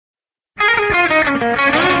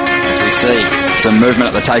As we see some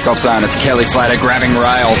movement at the takeoff zone, it's Kelly Slater grabbing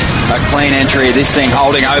rail. A clean entry, this thing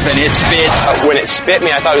holding open, it spits. When it spit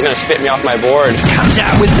me, I thought it was going to spit me off my board. Comes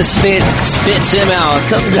out with the spit, spits him out.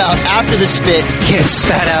 Comes out after the spit, gets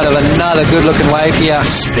spat out of another good-looking wave here.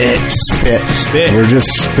 Spit. We're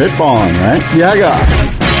just spitballing, right? Yeah, God.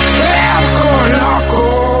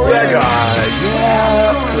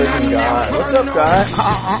 God. What's up, guy?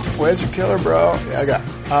 Where's your killer, bro? Yeah, I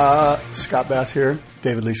got Scott Bass here,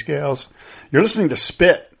 David Lee Scales. You're listening to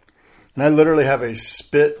Spit, and I literally have a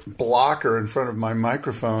spit blocker in front of my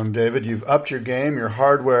microphone. David, you've upped your game, your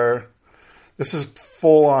hardware. This is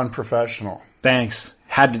full-on professional. Thanks.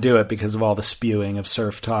 Had to do it because of all the spewing of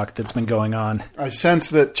surf talk that's been going on. I sense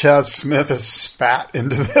that Chaz Smith has spat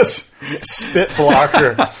into this spit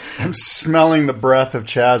blocker. I'm smelling the breath of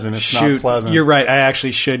Chaz, and it's not pleasant. You're right. I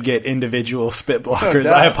actually should get individual spit blockers.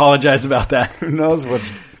 I apologize about that. Who knows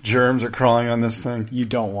what germs are crawling on this thing? You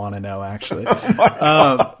don't want to know, actually. Oh my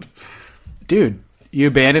God. Dude, you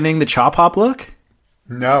abandoning the chop hop look?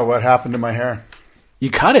 No, what happened to my hair?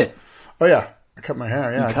 You cut it. Oh, yeah. I cut my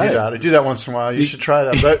hair. Yeah, I do that once in a while. You should try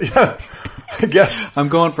that. But yeah, I guess I'm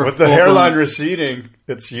going for with the hairline receding.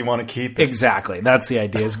 You want to keep it. Exactly. That's the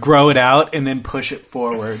idea. Is grow it out and then push it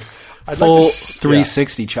forward. Full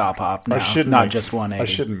 360 chop hop now, not just 180. I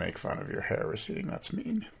shouldn't make fun of your hair receding. That's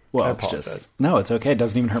mean. Well, it's okay. It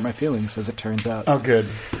doesn't even hurt my feelings, as it turns out. Oh, good.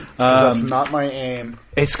 That's not my aim.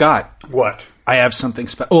 Hey, Scott. What? I have something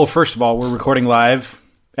special. Oh, first of all, we're recording live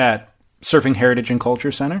at Surfing Heritage and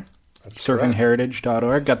Culture Center. That's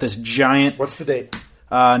surfingheritage.org. Got this giant... What's the date?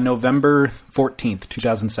 November 14th,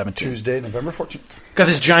 2017. Tuesday, November 14th. Got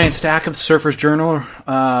this giant stack of Surfer's Journal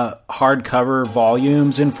hardcover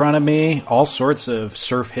volumes in front of me. All sorts of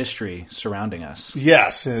surf history surrounding us.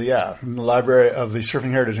 Yes, yeah. In the library of the Surfing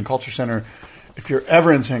Heritage and Culture Center. If you're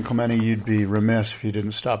ever in San Clemente, you'd be remiss if you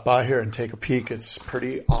didn't stop by here and take a peek. It's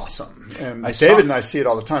pretty awesome. And David and I see it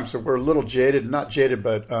all the time, so we're a little jaded. Not jaded,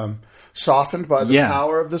 but... softened by the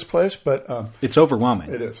power of this place, but it's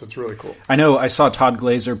overwhelming. It is. It's really cool. I know. I saw Todd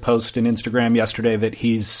Glazer post on Instagram yesterday that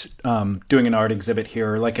he's doing an art exhibit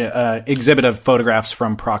here, like an exhibit of photographs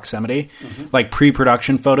from proximity, like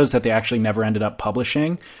pre-production photos that they actually never ended up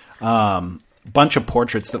publishing. Bunch of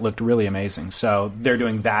portraits that looked really amazing. So they're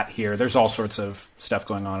doing that here. There's all sorts of stuff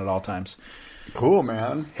going on at all times. Cool,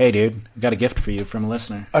 man. Hey, dude, I've got a gift for you from a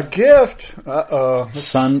listener. A gift? Uh-oh.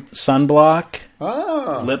 Sunblock.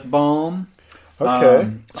 Lip balm.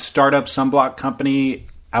 Okay. Startup sunblock company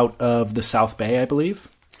out of the South Bay, I believe.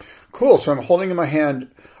 Cool. So I'm holding in my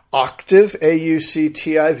hand Auctiv,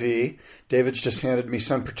 AUCTIV. David's just handed me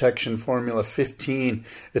Sun Protection Formula 15.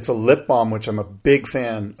 It's a lip balm, which I'm a big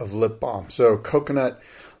fan of lip balm. So coconut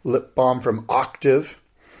lip balm from Auctiv.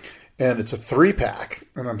 And it's a 3-pack,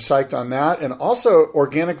 and I'm psyched on that. And also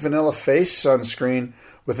organic vanilla face sunscreen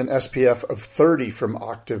with an SPF of 30 from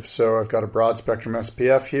Auctiv. So I've got a broad spectrum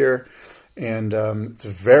SPF here, and it's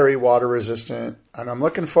very water resistant. And I'm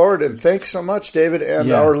looking forward. And thanks so much, David,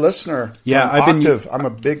 and our listener. Yeah, I'm a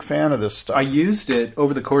big fan of this stuff. I used it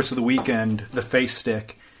over the course of the weekend, the face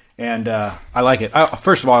stick, and I like it.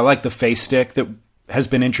 First of all, I like the face stick that has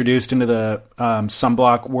been introduced into the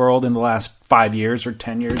sunblock world in the last 5 years or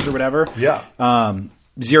 10 years or whatever. Yeah.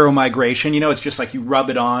 Zero migration. It's just like you rub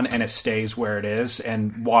it on and it stays where it is,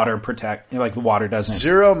 and water protect. Like the water doesn't.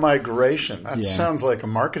 Zero migration. That sounds like a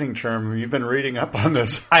marketing term. You've been reading up on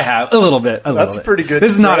this. I have a little bit. That's pretty good.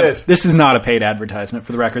 This is not a paid advertisement,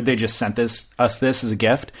 for the record. They just sent us this as a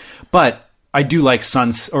gift, but I do like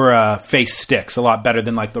face sticks a lot better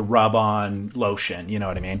than like the rub on lotion. You know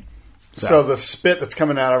what I mean? So the spit that's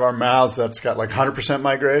coming out of our mouths, that's got like 100%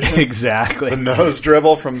 migration? Exactly. The nose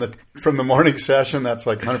dribble from the morning session, that's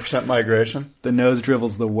like 100% migration? The nose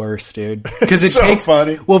dribble's the worst, dude. Because it's so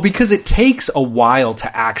funny. Well, because it takes a while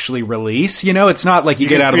to actually release. It's not like you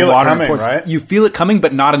get out of the water. Right? You feel it coming,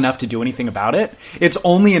 but not enough to do anything about it. It's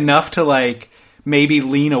only enough to like... maybe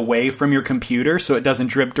lean away from your computer so it doesn't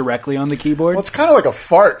drip directly on the keyboard. Well, it's kind of like a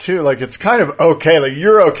fart, too. Like, it's kind of okay. Like,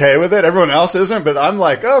 you're okay with it. Everyone else isn't. But I'm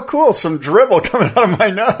like, oh, cool. Some dribble coming out of my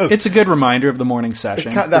nose. It's a good reminder of the morning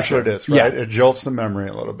session. That's what it is, right? Yeah. It jolts the memory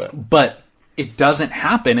a little bit. But it doesn't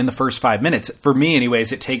happen in the first 5 minutes. For me,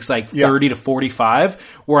 anyways, it takes like 30 to 45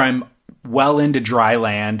 where I'm well into dry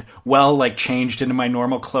land, like changed into my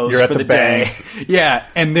normal clothes for the day. Yeah,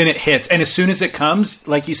 and then it hits. And as soon as it comes,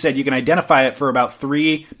 like you said, you can identify it for about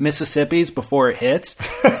 3 Mississippis before it hits.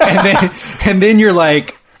 And then you're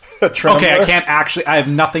like, okay, I have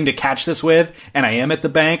nothing to catch this with, and I am at the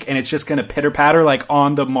bank, and it's just going to pitter-patter like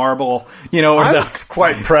on the marble, I'm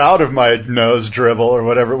quite proud of my nose dribble or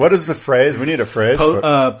whatever. What is the phrase? We need a phrase.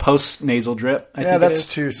 Post-nasal drip, I think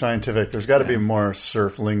that's too scientific. There's got to be more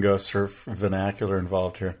surf lingo, surf vernacular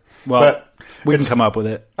involved here. Well, but we can come up with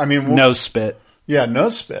it. I mean, nose spit. Yeah,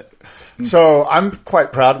 nose spit. So I'm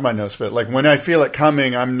quite proud of my nose spit. Like when I feel it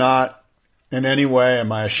coming, I'm not in any way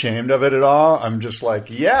am I ashamed of it at all. I'm just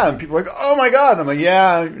like, yeah. And people are like, oh my God. And I'm like,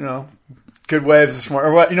 yeah, good waves this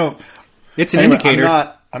morning. Or what, It's an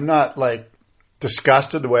indicator. I'm not like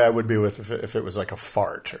disgusted the way I would be with if it was like a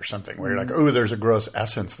fart or something where you're like, oh, there's a gross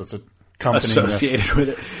essence that's associated with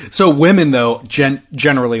it. So women, though,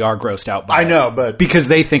 generally are grossed out by it. I know, but because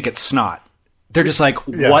they think it's snot. They're just like,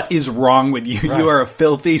 what is wrong with you? Right. You are a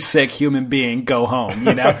filthy, sick human being. Go home,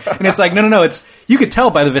 And it's like, no. It's you could tell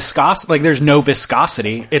by the viscosity. Like, there's no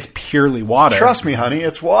viscosity. It's purely water. Trust me, honey,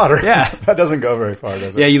 it's water. Yeah, that doesn't go very far,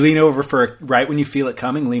 does it? Yeah, you lean over right when you feel it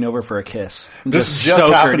coming. Lean over for a kiss. This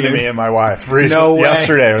just happened to me and my wife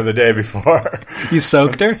yesterday or the day before. You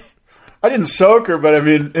soaked her? I didn't soak her, but I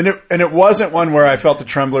mean, and it wasn't one where I felt the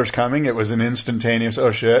tremblers coming. It was an instantaneous,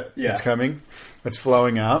 oh shit, it's coming, it's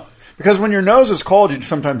flowing out. Because when your nose is cold, you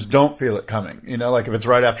sometimes don't feel it coming. Like if it's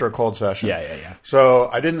right after a cold session. Yeah. So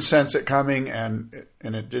I didn't sense it coming, and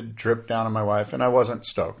it did drip down on my wife, and I wasn't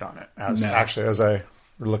stoked on it. Actually, as I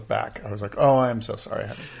look back, I was like, "Oh, I am so sorry,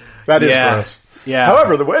 honey." That is gross. Yeah.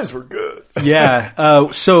 However, the waves were good. Yeah.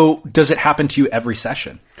 So does it happen to you every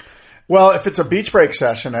session? Well, if it's a beach break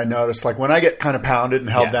session, I notice like when I get kind of pounded and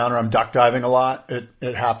held down, or I'm duck diving a lot,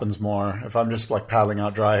 it happens more. If I'm just like paddling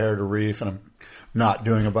out dry hair to reef and I'm not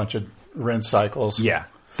doing a bunch of rinse cycles. Yeah,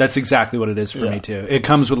 that's exactly what it is for me too. It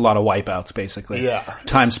comes with a lot of wipeouts, basically. Yeah.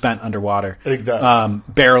 Time spent underwater. It does.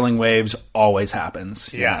 Barreling waves always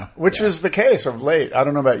happens. Yeah. Which is the case of late. I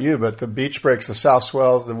don't know about you, but the beach breaks, the south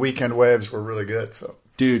swells, the weekend waves were really good. So,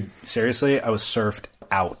 dude, seriously, I was surfed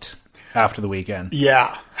out after the weekend.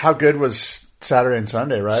 Yeah. How good was Saturday and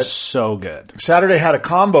Sunday, right? So good. Saturday had a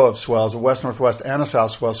combo of swells, a west-northwest and a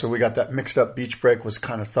south swell, so we got that mixed up beach break was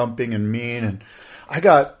kind of thumping and mean, and I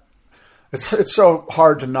got it's so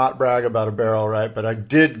hard to not brag about a barrel, right? But I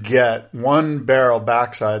did get one barrel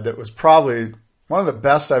backside that was probably one of the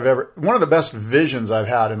best visions I've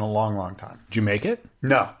had in a long, long time. Did you make it?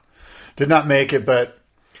 No, did not make it, but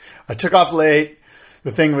I took off late.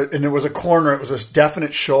 And it was a corner. It was a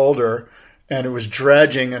definite shoulder. And it was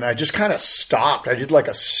dredging, and I just kind of stopped. I did like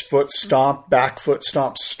a back foot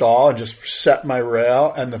stomp stall, and just set my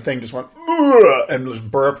rail, and the thing just went, and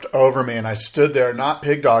just burped over me, and I stood there, not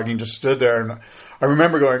pig dogging, just stood there, and I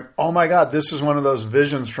remember going, oh my God, this is one of those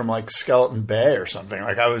visions from like Skeleton Bay or something.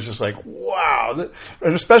 Like I was just like, wow.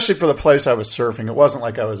 And especially for the place I was surfing, it wasn't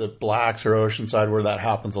like I was at Black's or Oceanside where that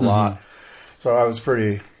happens a lot. So I was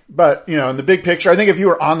pretty... But, in the big picture, I think if you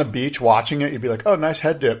were on the beach watching it, you'd be like, oh, nice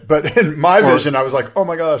head dip. But in my vision, I was like, oh,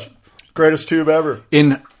 my gosh, greatest tube ever.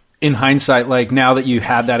 In hindsight, like now that you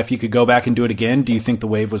had that, if you could go back and do it again, do you think the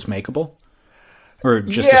wave was makeable? Or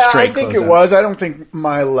just a straight I think it was. I don't think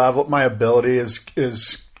my ability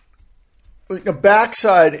is like a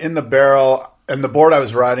backside in the barrel. And the board I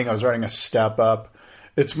was riding a step up.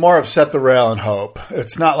 It's more of set the rail and hope.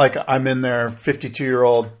 It's not like I'm in there,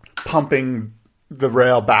 52-year-old, pumping the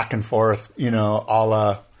rail back and forth, a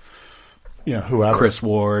la, whoever. Chris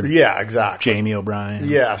Ward. Yeah, exactly. Jamie O'Brien.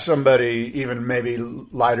 Yeah, somebody even maybe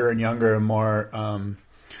lighter and younger and more,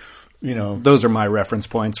 Those are my reference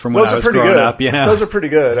points from when I was growing up, Those are pretty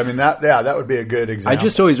good. I mean, that would be a good example. I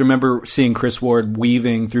just always remember seeing Chris Ward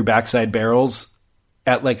weaving through backside barrels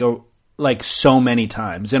at like so many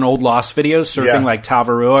times in old Lost videos, surfing like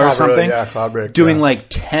Tavarua or something. Yeah, Cloudbreak. Doing like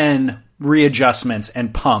 10 readjustments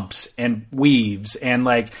and pumps and weaves and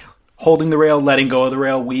like holding the rail, letting go of the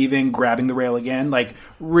rail, weaving, grabbing the rail again, like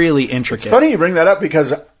really intricate. It's funny you bring that up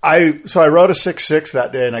because I rode a 6.6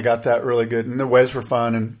 that day and I got that really good and the waves were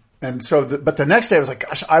fun and so but the next day I was like,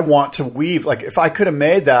 gosh, I want to weave. Like if I could have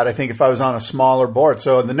made that, I think if I was on a smaller board.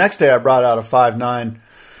 So the next day I brought out a 5.9,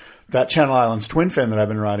 that Channel Islands twin fin that I've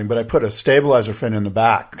been riding, but I put a stabilizer fin in the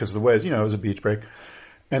back because the waves, it was a beach break.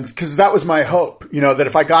 And because that was my hope, that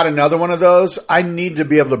if I got another one of those, I need to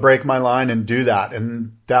be able to break my line and do that.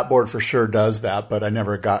 And that board for sure does that, but I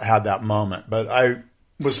never had that moment. But I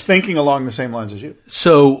was thinking along the same lines as you.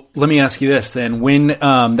 So let me ask you this then. When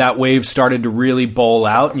that wave started to really bowl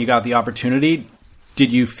out and you got the opportunity,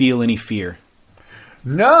 did you feel any fear?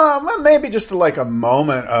 No, maybe just like a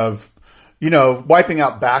moment of, wiping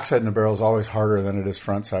out backside in the barrel is always harder than it is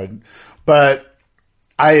front side. But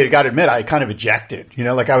I got to admit, I kind of ejected,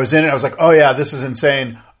 like I was in it. I was like, oh yeah, this is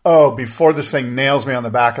insane. oh, before this thing nails me on the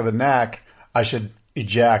back of the neck, I should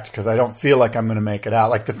eject because I don't feel like I'm going to make it out.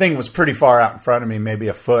 Like the thing was pretty far out in front of me, maybe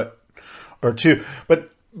a foot or two. But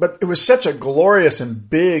it was such a glorious and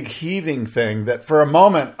big heaving thing that for a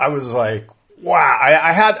moment I was like, wow.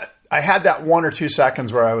 I had that 1 or 2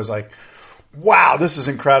 seconds where I was like, wow, this is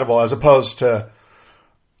incredible, as opposed to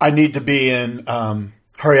I need to be in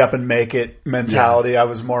hurry up and make it mentality. I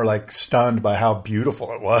was more like stunned by how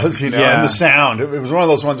beautiful it was, and the sound. It was one of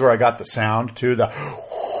those ones where I got the sound too,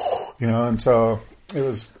 and so it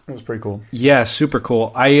was pretty cool. Yeah, super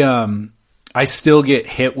cool. I still get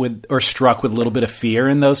hit with or struck with a little bit of fear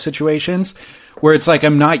in those situations where it's like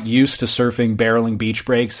I'm not used to surfing barreling beach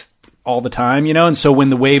breaks all the time, and so when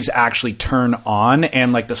the waves actually turn on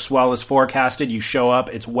and like the swell is forecasted, you show up,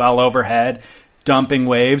 it's well overhead, dumping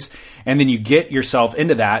waves, and then you get yourself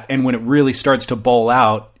into that, and when it really starts to bowl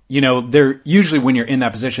out, there usually when you're in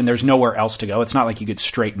that position, there's nowhere else to go. It's not like you could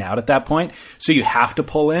straighten out at that point, so you have to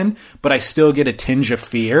pull in. But I still get a tinge of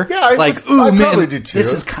fear. Yeah, I probably do too.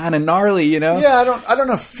 This is kind of gnarly, Yeah, I don't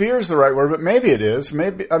know if fear is the right word, but maybe it is.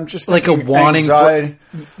 Maybe I'm just like a wanting. Anxiety.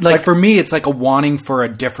 For me, it's like a wanting for a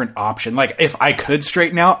different option. Like if I could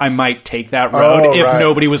straighten out, I might take that road if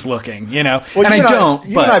nobody was looking. Well, and I don't.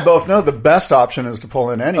 You and I both know the best option is to pull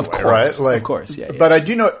in anyway, right? Of course, yeah. But I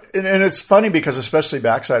do know, and it's funny because especially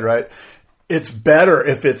backside, right? It's better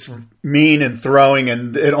if it's mean and throwing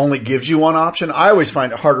and it only gives you one option. I always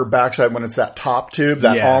find it harder backside when it's that top tube,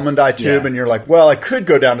 that almond eye tube, and you're like, well, I could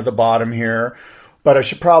go down to the bottom here, but I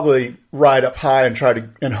should probably ride up high and try to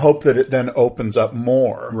and hope that it then opens up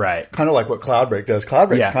more. Right. Kind of like what Cloudbreak does.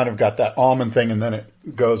 Cloudbreak's kind of got that almond thing and then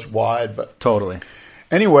it goes wide. But totally.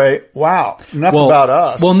 Anyway, wow. Enough about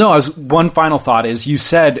us. Well, no, one final thought is you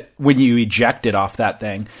said when you ejected off that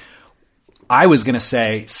thing, I was going to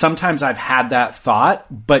say sometimes I've had that thought,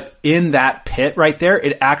 but in that pit right there,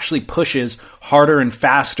 it actually pushes harder and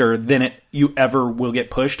faster than you ever will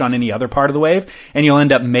get pushed on any other part of the wave. And you'll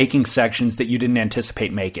end up making sections that you didn't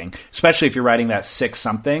anticipate making, especially if you're riding that 6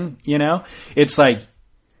 something, it's like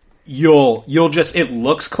you'll just, it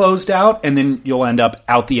looks closed out and then you'll end up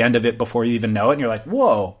out the end of it before you even know it. And you're like,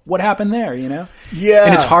 whoa, what happened there? Yeah.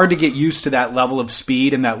 And it's hard to get used to that level of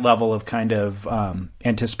speed and that level of kind of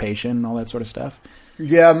anticipation and all that sort of stuff.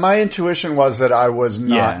 Yeah. My intuition was that I was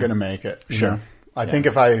not going to make it. Sure. I think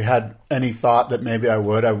if I had any thought that maybe I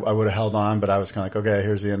would have held on, but I was kind of like, okay,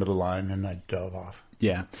 here's the end of the line. And I dove off.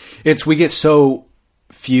 Yeah. We get so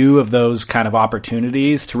few of those kind of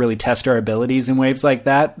opportunities to really test our abilities in waves like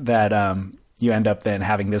that you end up then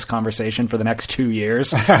having this conversation for the next 2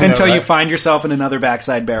 years until you find yourself in another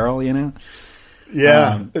backside barrel,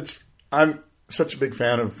 Yeah. I'm such a big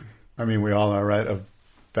fan of, we all are, right, of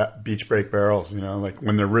beach break barrels, like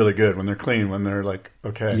when they're really good, when they're clean, when they're like,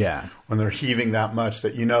 okay. Yeah. When they're heaving that much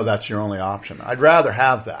that that's your only option. I'd rather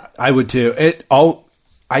have that. I would too.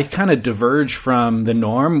 I kind of diverge from the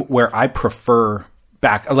norm where I prefer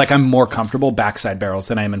I'm more comfortable backside barrels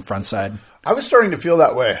than I am in frontside. I was starting to feel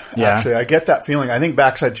that way, actually. I get that feeling. I think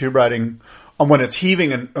backside tube riding, when it's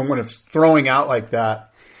heaving and when it's throwing out like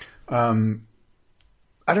that,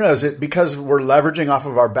 I don't know, is it because we're leveraging off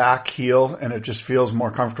of our back heel and it just feels more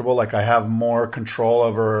comfortable, like I have more control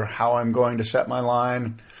over how I'm going to set my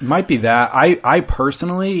line? It might be that. I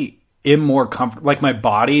personally am more comfortable, like my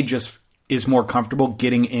body just is more comfortable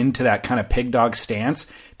getting into that kind of pig dog stance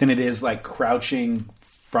than it is like crouching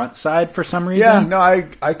front side for some reason. Yeah, no,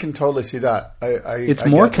 I can totally see that. It's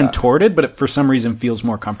more contorted, but it for some reason feels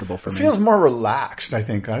more comfortable for me. It feels more relaxed, I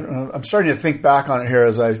think. I don't know. I'm starting to think back on it here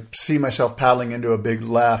as I see myself paddling into a big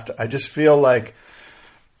left. I just feel like,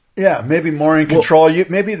 maybe more in control.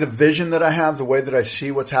 Maybe the vision that I have, the way that I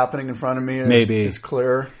see what's happening in front of me is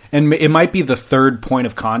clear. And it might be the third point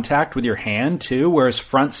of contact with your hand too, whereas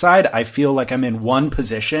front side, I feel like I'm in one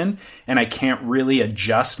position and I can't really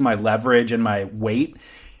adjust my leverage and my weight.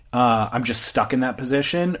 I'm just stuck in that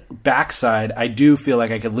position. Backside, I do feel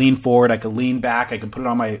like I could lean forward, I could lean back, I could put it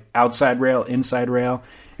on my outside rail, inside rail,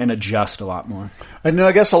 and adjust a lot more. And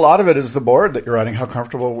I guess a lot of it is the board that you're riding, how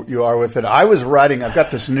comfortable you are with it. I've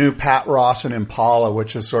got this new Pat Rawson Impala,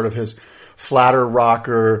 which is sort of his flatter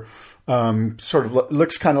rocker, sort of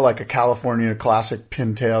looks kind of like a California classic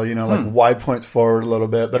pintail, like wide points forward a little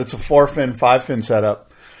bit, but it's a 4-fin, 5-fin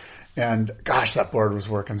setup. And gosh, that board was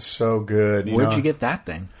working so good. Where'd you get that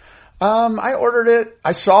thing? I ordered it.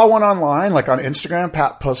 I saw one online, like on Instagram.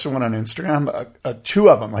 Pat posted one on Instagram, 2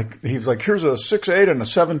 of them. Like he was like, here's a 6.8 and a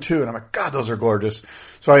 7.2. And I'm like, God, those are gorgeous.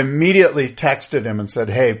 So I immediately texted him and said,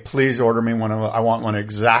 hey, please order me one. I want one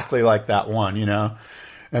exactly like that one,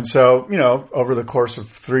 And so, over the course of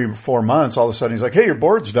 3 or 4 months, all of a sudden he's like, hey, your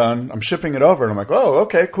board's done. I'm shipping it over. And I'm like, oh,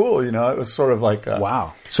 okay, cool. It was sort of like...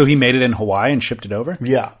 wow. So he made it in Hawaii and shipped it over?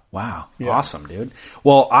 Yeah. Wow. Yeah. Awesome, dude.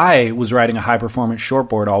 Well, I was riding a high-performance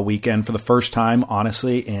shortboard all weekend for the first time,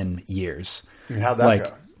 honestly, in years. And how'd that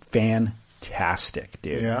go? Fantastic,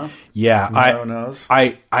 dude. Yeah? Yeah. No knows.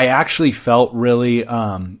 I actually felt really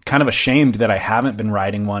kind of ashamed that I haven't been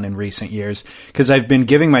riding one in recent years because I've been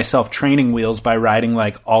giving myself training wheels by riding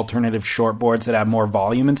like alternative shortboards that have more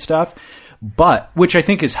volume and stuff, which I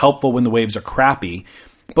think is helpful when the waves are crappy.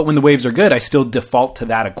 But when the waves are good, I still default to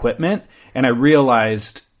that equipment. And I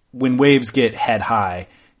realized when waves get head high,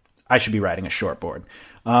 I should be riding a shortboard.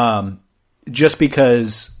 Just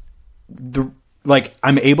because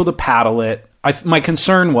I'm able to paddle it. My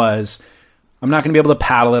concern was I'm not going to be able to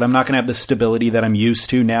paddle it. I'm not going to have the stability that I'm used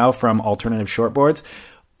to now from alternative shortboards.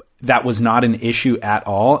 That was not an issue at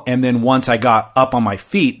all. And then once I got up on my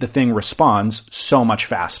feet, the thing responds so much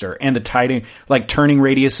faster. And the turning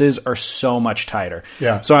radiuses are so much tighter.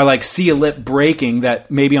 Yeah. So I see a lip breaking that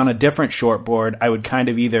maybe on a different shortboard, I would kind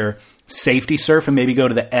of either safety surf and maybe go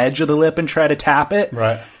to the edge of the lip and try to tap it.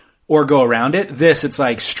 Right. Or go around it. This, it's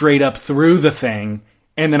like straight up through the thing,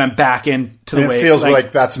 and then I'm back into the wave. It feels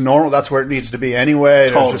like that's normal. That's where it needs to be anyway.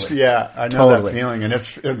 Totally. I know that feeling, and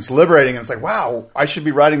it's liberating. And it's like, wow, I should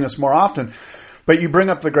be riding this more often. But you bring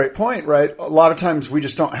up the great point, right? A lot of times we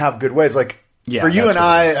just don't have good waves. Like for you and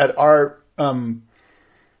I at our,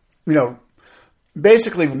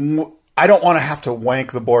 basically, I don't want to have to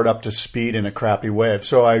wank the board up to speed in a crappy wave,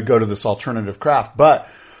 so I go to this alternative craft, but.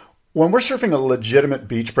 When we're surfing a legitimate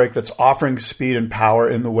beach break that's offering speed and power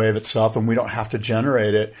in the wave itself and we don't have to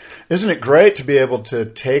generate it, isn't it great to be able to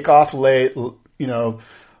take off late,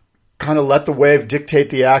 kind of let the wave dictate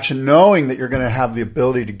the action, knowing that you're going to have the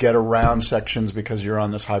ability to get around sections because you're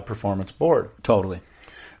on this high performance board? Totally.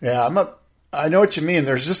 Yeah, I know what you mean.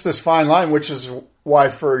 There's just this fine line, which is why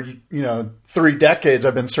for 3 decades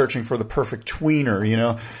I've been searching for the perfect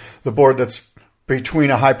tweener, the board that's between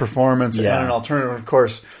a high performance and an alternative. Of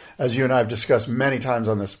course, as you and I have discussed many times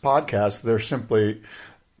on this podcast, they're simply,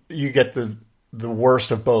 you get the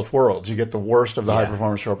worst of both worlds. You get the worst of the high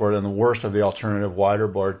performance shortboard and the worst of the alternative wider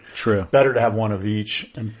board. True. Better to have one of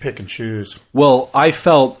each and pick and choose. Well, I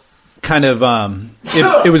felt kind of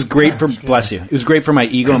it was great for bless you. It was great for my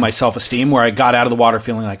ego and my self-esteem where I got out of the water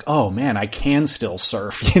feeling like, oh man, I can still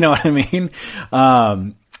surf. You know what I mean?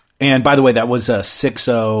 And by the way, that was a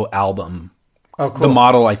 6.0 album. Oh, cool. The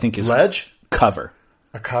model I think is Ledge? Cover.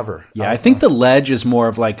 A cover. Yeah, I think the Ledge is more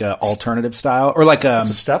of like a alternative style or like a... It's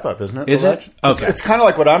a step up, isn't it? Is it? Okay. It's kind of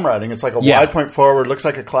like what I'm riding. It's like a wide point forward. Looks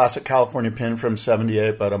like a classic California pin from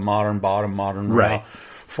 78, but a modern bottom, modern rail.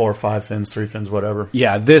 4 or 5 fins, 3 fins, whatever.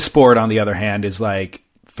 Yeah, this board, on the other hand, is like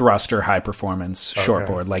thruster high performance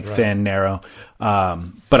shortboard, like thin, narrow.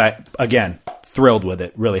 But again, thrilled with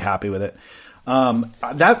it, really happy with it.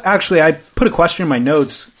 That actually, I put a question in my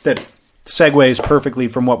notes that segues perfectly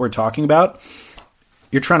from what we're talking about.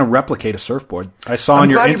 You're trying to replicate a surfboard. I saw on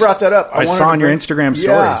your. I'm glad you brought that up. I saw on your Instagram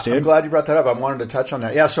stories, dude. I'm glad you brought that up. I wanted to touch on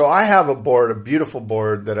that. Yeah, so I have a board, a beautiful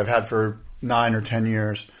board that I've had for 9 or 10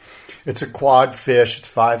 years. It's a quad fish.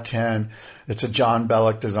 It's 5'10". It's a John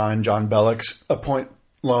Bellick design. John Bellick's a Point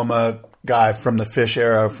Loma guy from the Fish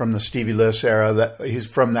era, from the Stevie Liss era. That he's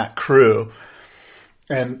from that crew,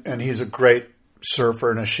 and he's a great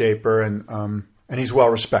surfer and a shaper, and he's well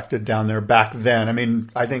respected down there back then. I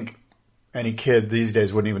mean, I think any kid these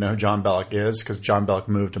days wouldn't even know who John Bellick is because John Bellick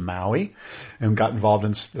moved to Maui and got involved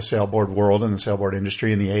in the sailboard world and the sailboard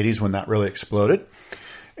industry in the 80s when that really exploded.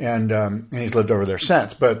 And he's lived over there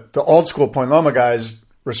since. But the old school Point Loma guys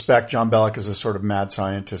respect John Bellick as a sort of mad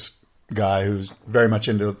scientist guy who's very much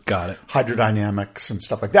into hydrodynamics and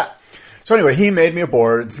stuff like that. So anyway, he made me a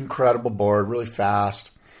board. It's an incredible board, really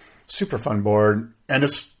fast, super fun board. And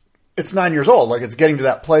it's 9 years old. Like, it's getting to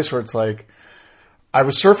that place where it's like, I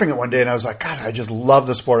was surfing it one day and I was like, God, I just love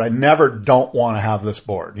this board. I never don't want to have this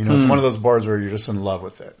board. It's one of those boards where you're just in love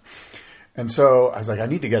with it. And so I was like, I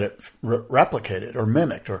need to get it replicated or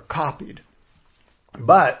mimicked or copied.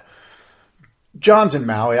 But John's in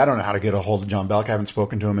Maui. I don't know how to get a hold of John Bellick. I haven't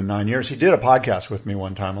spoken to him in 9 years. He did a podcast with me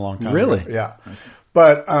one time, a long time ago. Yeah.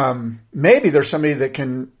 But maybe there's somebody that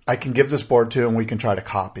I can give this board to and we can try to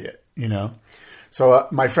copy it, So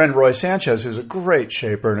my friend Roy Sanchez, who's a great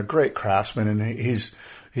shaper and a great craftsman, and he's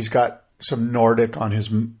got some Nordic on his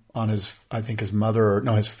I think his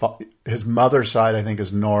mother's side I think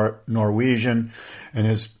is Norwegian,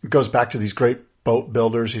 and goes back to these great boat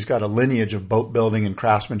builders. He's got a lineage of boat building and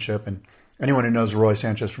craftsmanship, and anyone who knows Roy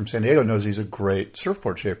Sanchez from San Diego knows he's a great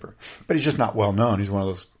surfboard shaper. But he's just not well known. He's one of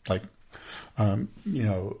those like what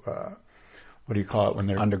do you call it when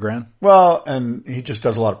they're Underground? Well, and he just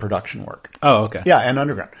does a lot of production work. Oh, okay. Yeah, and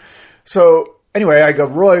underground. So anyway, I go,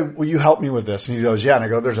 Roy, will you help me with this? And he goes, yeah. And I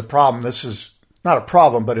go, there's a problem. This is not a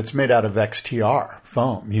problem, but it's made out of XTR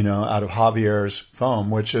foam, out of Javier's foam,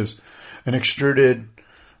 which is an extruded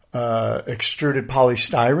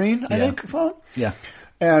polystyrene, I think, foam. Yeah.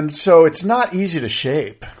 And so it's not easy to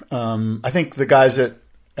shape. I think the guys at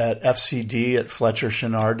FCD at Fletcher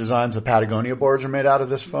Chenard Designs, the Patagonia boards are made out of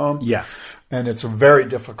this foam. Yeah. And it's a very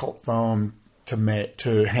difficult foam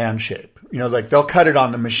to hand shape. They'll cut it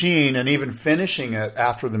on the machine, and even finishing it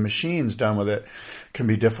after the machine's done with it can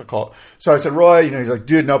be difficult. So I said, Roy, he's like,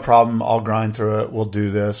 dude, no problem. I'll grind through it. We'll do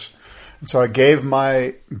this. And so I gave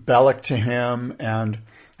my Bellic to him. And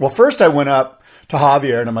well, first I went up to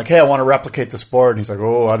Javier and I'm like, hey, I want to replicate this board. And he's like,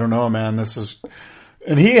 oh, I don't know, man.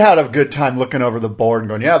 And he had a good time looking over the board and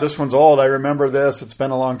going, yeah, this one's old. I remember this. It's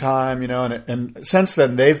been a long time, and since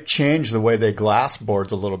then they've changed the way they glass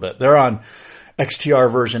boards a little bit. They're on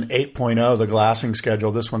XTR version 8.0, the glassing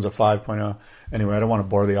schedule. This one's a 5.0. Anyway, I don't want to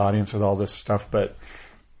bore the audience with all this stuff, but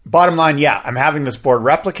bottom line, yeah, I'm having this board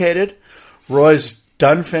replicated. Roy's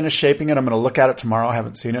done finished shaping it. I'm going to look at it tomorrow. I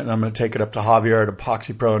haven't seen it, and I'm going to take it up to Javier at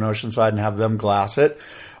Epoxy Pro in Oceanside and have them glass it.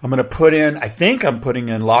 I'm going to putting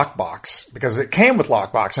in Lockbox because it came with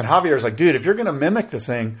Lockbox. And Javier's like, dude, if you're going to mimic this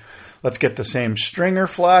thing, let's get the same stringer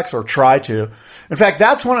flex or try to. In fact,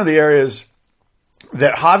 that's one of the areas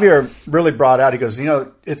that Javier really brought out. He goes,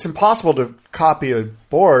 it's impossible to copy a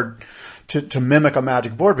board to mimic a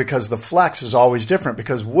Magic board because the flex is always different,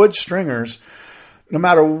 because wood stringers, no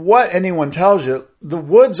matter what anyone tells you, the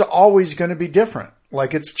wood's always going to be different.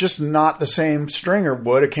 Like, it's just not the same stringer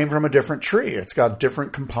wood. It came from a different tree. It's got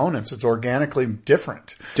different components. It's organically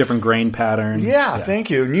different. Different grain pattern. Yeah, thank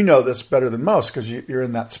you. And you know this better than most because you're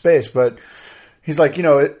in that space. But he's like,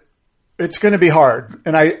 it's going to be hard.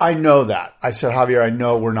 And I know that. I said, Javier, I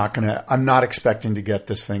know I'm not expecting to get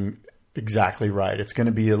this thing exactly right. It's going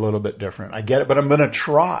to be a little bit different. I get it, but I'm going to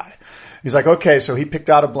try. He's like, okay, so he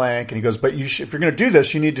picked out a blank and he goes, but if you're going to do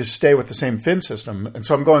this, you need to stay with the same fin system. And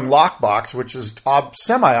so I'm going Lockbox, which is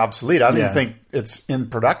semi-obsolete. I don't even think it's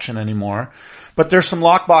in production anymore. But there's some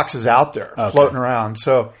Lockboxes out there floating around.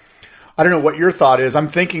 So I don't know what your thought is. I'm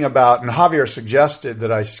thinking about, and Javier suggested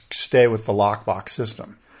that I stay with the Lockbox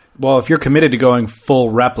system. Well, if you're committed to going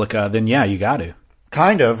full replica, then yeah, you got to.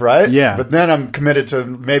 Kind of, right? Yeah. But then I'm committed to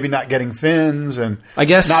maybe not getting fins and I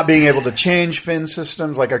guess not being able to change fin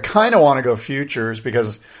systems. Like, I kind of want to go futures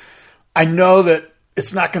because I know that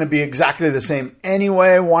it's not going to be exactly the same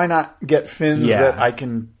anyway. Why not get fins that I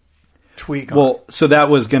can tweak on? Well, so that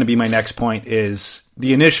was going to be my next point. Is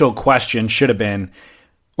the initial question should have been,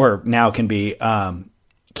 or now can be,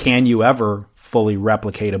 can you ever fully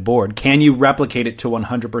replicate a board? Can you replicate it to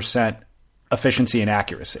 100% efficiency and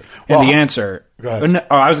accuracy? And the answer,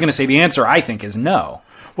 I was going to say the answer I think is no.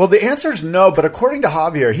 Well, the answer is no, but according to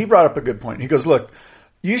Javier, he brought up a good point. He goes, look,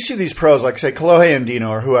 you see these pros like, say, Kolohe Andino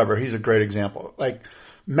or whoever. He's a great example. Like,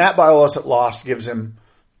 Matt Biolos at Lost gives him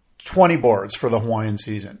 20 boards for the Hawaiian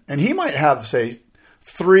season. And he might have, say,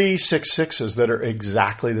 3 6.6s that are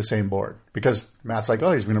exactly the same board because Matt's like,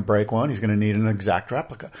 oh, he's going to break one. He's going to need an exact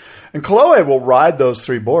replica. And Kolohe will ride those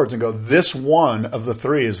 3 boards and go, this one of the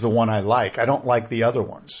 3 is the one I like. I don't like the other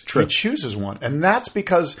ones. True. He chooses one. And that's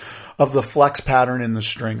because of the flex pattern in the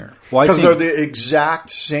stringer. Well, because they're the exact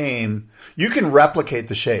same. You can replicate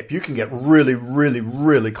the shape. You can get really, really,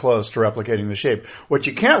 really close to replicating the shape. What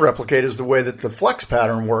you can't replicate is the way that the flex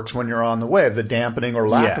pattern works when you're on the wave, the dampening or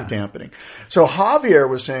lack of dampening. So Javier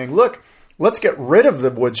was saying, look, let's get rid of the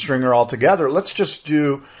wood stringer altogether. Let's just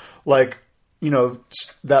do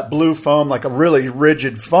that blue foam, like a really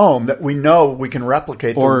rigid foam that we know we can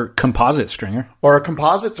replicate. Or composite stringer. Or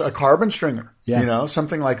a carbon stringer. Yeah.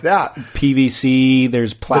 Something like that. PVC,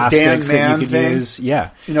 there's plastics that you could use.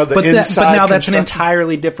 Yeah. But now that's an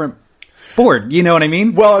entirely different board. You know what I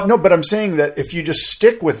mean? Well, no, but I'm saying that if you just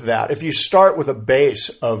stick with that, if you start with a base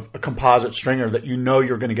of a composite stringer that you know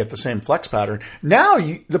you're going to get the same flex pattern, now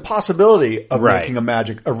the possibility of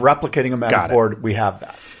replicating a Magic board, we have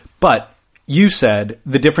that. But you said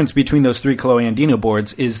the difference between those 3 Kolohe Andino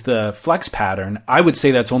boards is the flex pattern. I would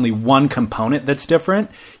say that's only one component that's different.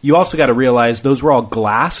 You also got to realize those were all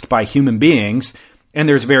glassed by human beings, and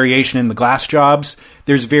there's variation in the glass jobs.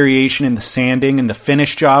 There's variation in the sanding and the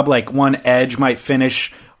finish job. Like, one edge might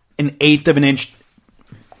finish 1/8 of an inch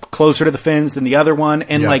closer to the fins than the other one.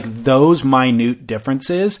 And like, those minute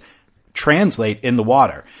differences translate in the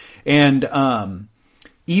water. And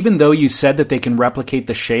even though you said that they can replicate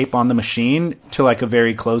the shape on the machine to like a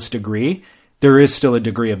very close degree, there is still a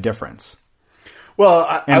degree of difference.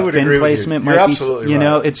 Well, I would fin agree placement with you. You're might be, absolutely you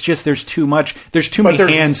know, right. it's just there's too much. There's too many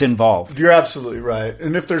hands involved. You're absolutely right.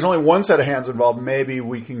 And if there's only one set of hands involved, maybe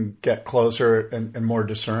we can get closer and more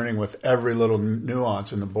discerning with every little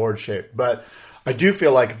nuance in the board shape. But I do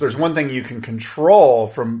feel like if there's one thing you can control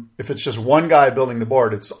from, if it's just one guy building the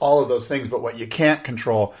board, it's all of those things. But what you can't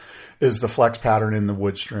control is the flex pattern in the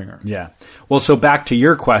wood stringer. Yeah. Well, so back to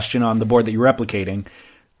your question on the board that you're replicating,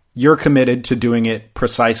 you're committed to doing it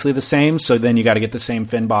precisely the same. So then you got to get the same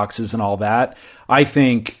fin boxes and all that. I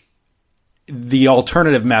think the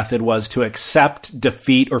alternative method was to accept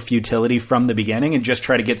defeat or futility from the beginning and just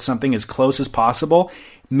try to get something as close as possible,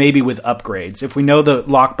 maybe with upgrades. If we know the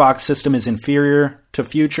lockbox system is inferior to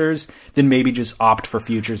futures, then maybe just opt for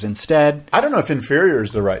futures instead. I don't know if inferior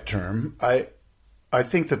is the right term. I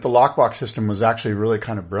think that the lockbox system was actually really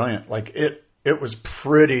kind of brilliant. Like it was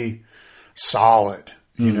pretty solid,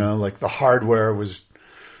 you know, like the hardware was,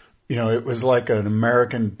 you know, it was like an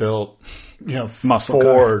American built, you know, Muscle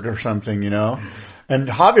Ford or something, you know. And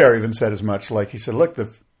Javier even said as much. Like he said, look,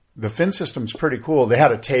 the fin system's pretty cool. They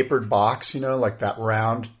had a tapered box, you know, like that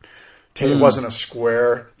round. It wasn't a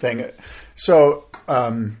square thing. So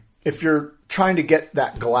if you're trying to get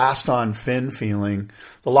that glassed on fin feeling,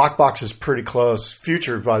 the lockbox is pretty close.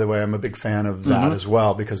 Future, by the way, I'm a big fan of that as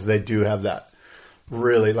well, because they do have that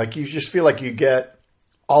really, like, you just feel like you get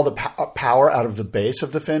all the power out of the base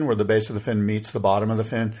of the fin, where the base of the fin meets the bottom of the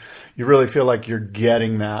fin. You really feel like you're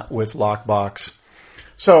getting that with lockbox.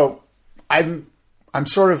 So I'm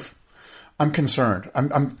concerned.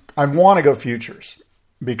 I want to go futures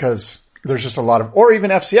because there's just a lot of, or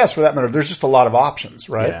even FCS for that matter, there's just a lot of options,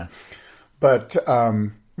 right? Yeah. But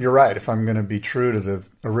you're right. If I'm going to be true to the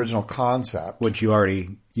original concept, Which you've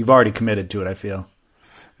already committed to it, I feel.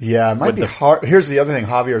 yeah, it might be hard. Here's the other thing.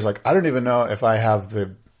 Javier's like, I don't even know if I have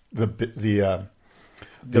the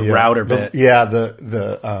router bit. Yeah,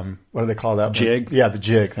 the what do they call that? Jig? Yeah, the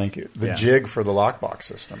jig. Thank you. The Yeah. jig for the lockbox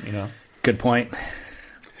system. You know. Good point.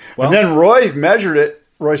 And then Roy measured it.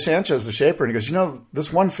 Roy Sanchez, the shaper, and he goes, you know,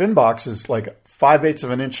 this one fin box is like 5/8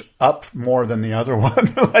 of an inch up more than the other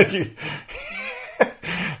one.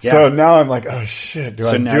 So now I'm like, oh shit, do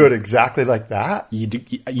I do it exactly like that? You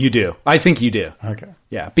do. I think you do. Okay.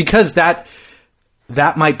 Yeah, because that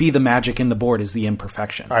might be the magic in the board, is the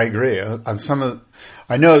imperfection. I agree.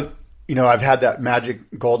 I know, you know, I've had that magic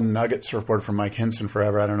golden nugget surfboard from Mike Hinson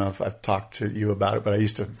forever. I don't know if I've talked to you about it, but I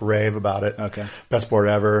used to rave about it. Okay. Best board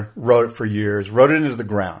ever. Rode it for years. Rode it into the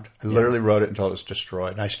ground. I literally rode it until it was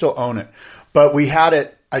destroyed. And I still own it. But we had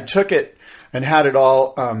it, I took it and had it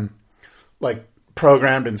all like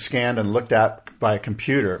programmed and scanned and looked at by a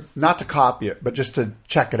computer. Not to copy it, but just to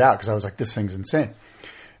check it out, because I was like, this thing's insane.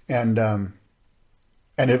 And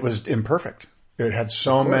it was imperfect. It had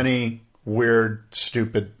so many weird,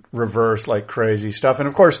 stupid, reverse, like crazy stuff. And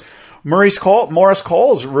of course, Morris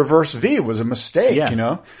Cole's reverse V was a mistake, you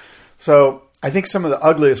know? So I think some of the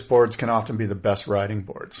ugliest boards can often be the best riding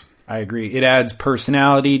boards. I agree. It adds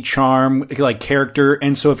personality, charm, like character.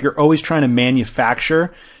 And so if you're always trying to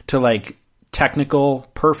manufacture to like technical,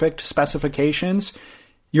 perfect specifications,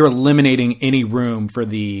 you're eliminating any room for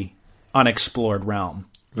the unexplored realm.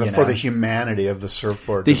 For the humanity of the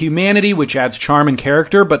surfboard. The humanity, which adds charm and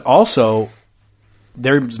character, but also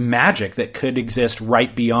there's magic that could exist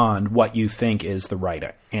right beyond what you think is the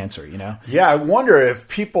right answer, you know? Yeah, I wonder if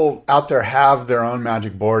people out there have their own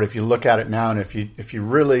magic board. If you look at it now, and if you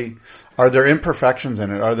really, are there imperfections in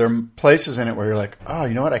it? Are there places in it where you're like, oh,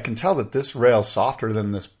 you know what? I can tell that this rail's softer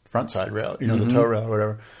than this front side rail, you know, the toe rail or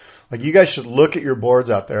whatever. Like, you guys should look at your boards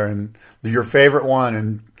out there and your favorite one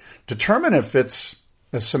and determine if it's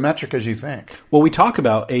as symmetric as you think. Well, we talk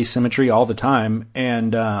about asymmetry all the time,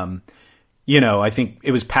 and you know, I think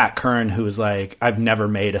it was Pat Curran who was like, I've never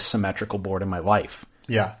made a symmetrical board in my life.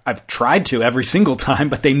 Yeah. I've tried to every single time,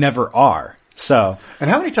 but they never are. So, and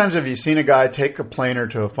how many times have you seen a guy take a planer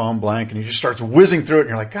to a foam blank and he just starts whizzing through it and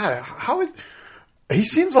you're like, God, he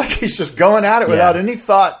seems like he's just going at it without any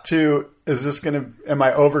thought to, am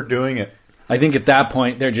I overdoing it? I think at that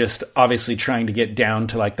point, they're just obviously trying to get down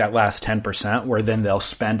to like that last 10%, where then they'll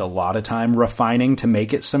spend a lot of time refining to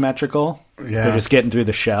make it symmetrical. Yeah. They're just getting through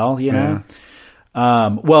the shell, you know?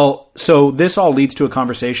 Well, so this all leads to a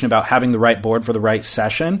conversation about having the right board for the right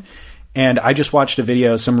session. And I just watched a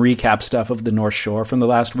video, some recap stuff of the North Shore from the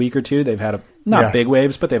last week or two. They've had not big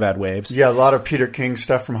waves, but they've had waves. Yeah, a lot of Peter King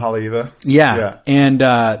stuff from Haleiwa. Yeah. And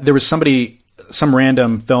there was some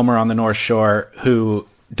random filmer on the North Shore who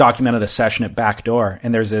documented a session at Backdoor,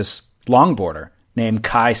 and there's this longboarder named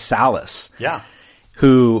Kai Salas. Yeah.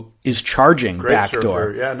 who is charging Great backdoor.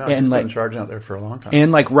 surfer. Yeah, no, he's been charging out there for a long time.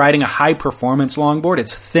 And like riding a high performance longboard.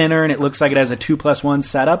 It's thinner and it looks like it has a 2+1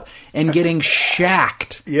 setup and getting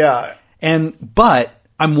shacked. Yeah. But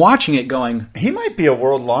I'm watching it going, he might be a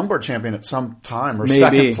world longboard champion at some time, or Maybe.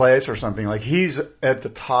 second place or something. Like, he's at the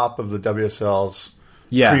top of the WSL's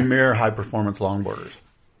premier high performance longboarders.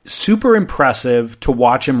 super impressive to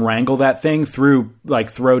watch him wrangle that thing through like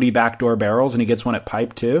throaty backdoor barrels, and he gets one at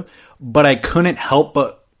pipe too. But I couldn't help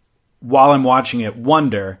but, while I'm watching it,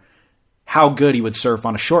 wonder how good he would surf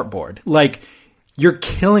on a shortboard. Like, you're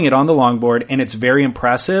killing it on the longboard, and it's very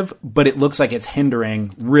impressive, but it looks like it's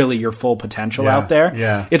hindering really your full potential out there.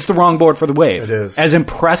 Yeah. It's the wrong board for the wave. It is. As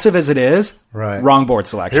impressive as it is, wrong board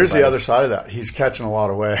selection. Here's the other side of that. He's catching a lot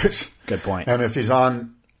of waves. Good point. And if he's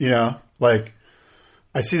on, like,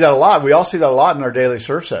 I see that a lot. We all see that a lot in our daily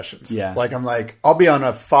surf sessions. Yeah. Like, I'm like, I'll be on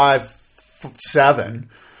a 5'7",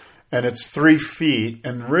 and it's 3 feet,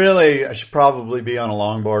 and really I should probably be on a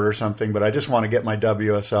longboard or something, but I just want to get my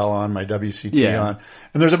WSL on, my WCT on.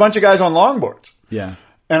 And there's a bunch of guys on longboards. Yeah.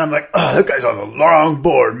 And I'm like, oh, that guy's on the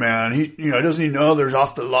longboard, man. He, doesn't he know there's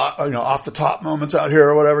off the top moments out here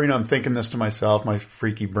or whatever? I'm thinking this to myself. My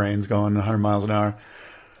freaky brain's going 100 miles an hour.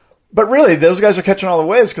 But really, those guys are catching all the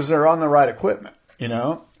waves because they're on the right equipment,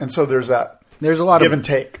 And so there's a lot give and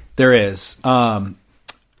take. There is.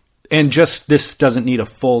 And just, this doesn't need a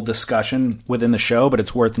full discussion within the show, but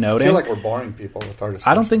it's worth noting. I feel like we're boring people with our discussion.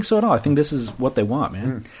 I don't think so at all. I think this is what they want,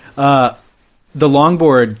 man. The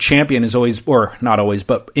longboard champion is always, or not always,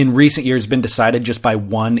 but in recent years been decided just by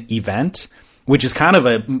one event, which is kind of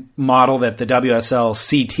a model that the WSL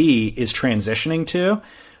CT is transitioning to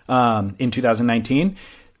in 2019.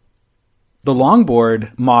 The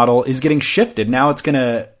longboard model is getting shifted. Now it's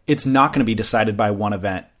not going to be decided by one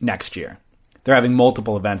event next year. They're having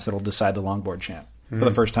multiple events that'll decide the longboard champ for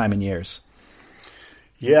the first time in years.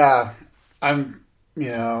 Yeah, I don't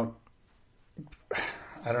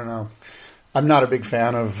know. I'm not a big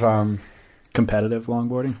fan of competitive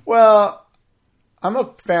longboarding. Well, I'm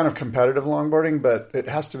a fan of competitive longboarding, but it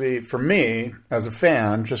has to be, for me, as a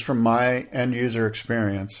fan, just from my end user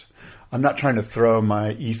experience, I'm not trying to throw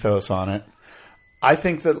my ethos on it. I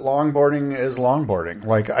think that longboarding is longboarding.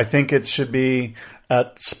 Like, I think it should be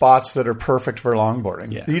at spots that are perfect for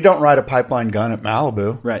longboarding. Yeah. You don't ride a pipeline gun at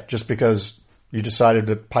Malibu, right? Just because you decided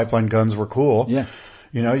that pipeline guns were cool. Yeah.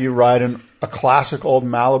 You ride a classic old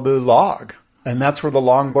Malibu log, and that's where the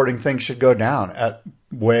longboarding thing should go down, at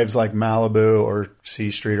waves like Malibu or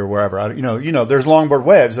C Street or wherever. There's longboard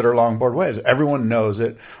waves that are longboard waves. Everyone knows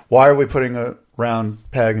it. Why are we putting a round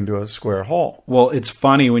peg into a square hole? Well, it's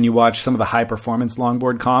funny when you watch some of the high performance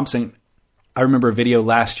longboard comps, and I remember a video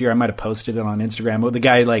last year, I might have posted it on Instagram, where the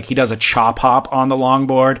guy, like, he does a chop hop on the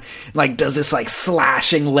longboard, like does this like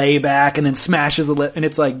slashing layback and then smashes the lip, and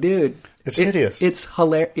it's like, dude, it's hideous. It's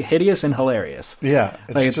hideous and hilarious. Yeah.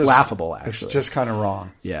 It's laughable, actually. It's just kind of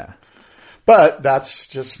wrong. Yeah. But that's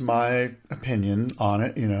just my opinion on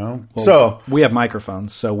it, Well, so we have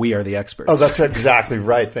microphones, so we are the experts. Oh, that's exactly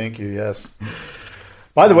right. Thank you. Yes.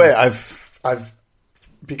 By the way, I've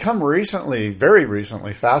become very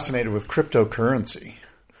recently fascinated with cryptocurrency.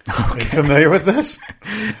 Okay. Are you familiar with this?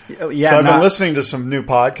 Yeah. So I've been listening to some new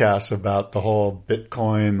podcasts about the whole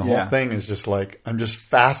Bitcoin. The whole thing is just like, I'm just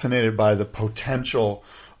fascinated by the potential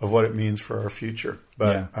of what it means for our future.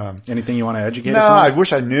 But anything you want to educate us on? No, on? I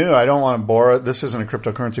wish I knew. I don't want to bore it. This isn't a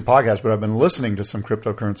cryptocurrency podcast, but I've been listening to some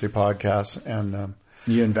cryptocurrency podcasts. And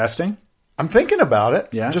you investing? I'm thinking about it.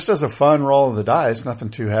 Yeah. Just as a fun roll of the dice, nothing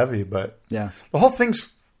too heavy. But the whole thing's,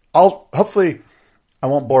 hopefully I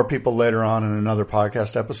won't bore people later on in another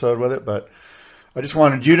podcast episode with it, but I just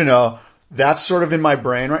wanted you to know that's sort of in my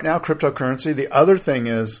brain right now, cryptocurrency. The other thing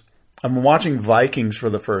is, I'm watching Vikings for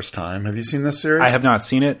the first time. Have you seen this series? I have not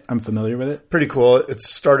seen it. I'm familiar with it. Pretty cool. It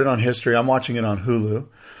started on History. I'm watching it on Hulu.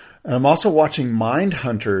 And I'm also watching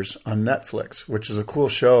Mindhunters on Netflix, which is a cool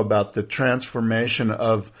show about the transformation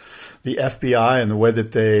of the FBI and the way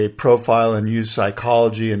that they profile and use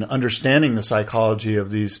psychology and understanding the psychology of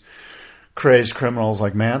these crazed criminals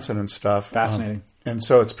like Manson and stuff. Fascinating. And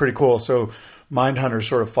so it's pretty cool. So Mindhunters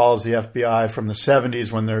sort of follows the FBI from the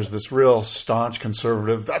 70s, when there's this real staunch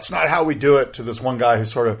conservative, that's not how we do it, to this one guy who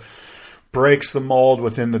sort of breaks the mold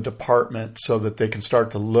within the department so that they can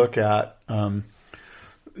start to look at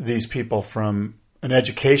these people from an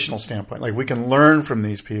educational standpoint. Like, we can learn from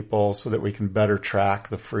these people so that we can better track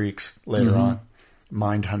the freaks later on.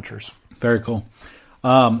 Mindhunters. Very cool.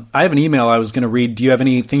 I have an email I was going to read. Do you have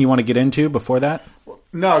anything you want to get into before that?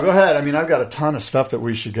 No, go ahead. I mean, I've got a ton of stuff that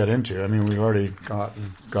we should get into. I mean, we've already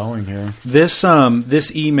gotten going here. This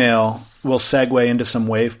email will segue into some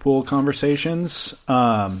wave pool conversations.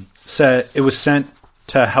 It was sent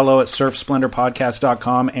to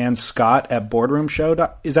hello@surfsplendorpodcast.com and Scott at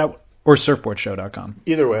boardroomshow. Is that or surfboardshow.com?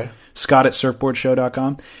 Either way. Scott at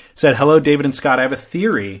surfboardshow.com said, "Hello, David and Scott. I have a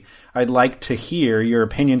theory I'd like to hear your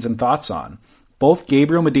opinions and thoughts on. Both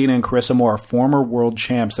Gabriel Medina and Carissa Moore are former world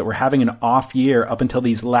champs that were having an off year up until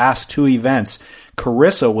these last two events.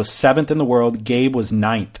 Carissa was 7th in the world. Gabe was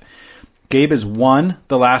 9th. Gabe has won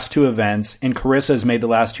the last two events, and Carissa has made the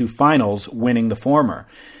last two finals, winning the former.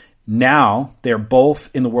 Now they're both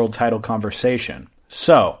in the world title conversation.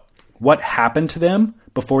 So what happened to them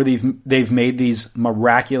before they've made these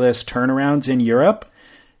miraculous turnarounds in Europe?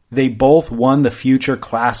 They both won the Future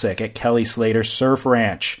Classic at Kelly Slater Surf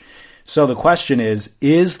Ranch. So the question is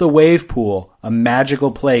the wave pool a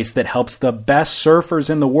magical place that helps the best surfers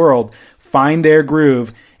in the world find their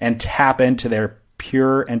groove and tap into their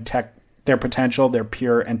their potential, their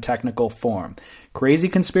pure and technical form? Crazy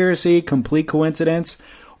conspiracy, complete coincidence,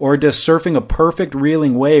 or does surfing a perfect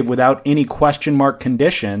reeling wave without any question mark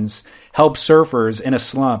conditions help surfers in a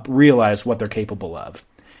slump realize what they're capable of?"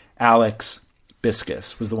 Alex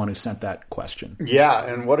Biscus was the one who sent that question. Yeah,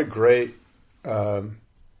 and what a great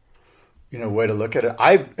way to look at it.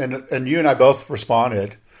 And you and I both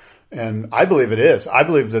responded, and I believe it is. I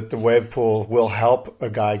believe that the wave pool will help a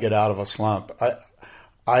guy get out of a slump.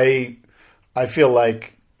 I feel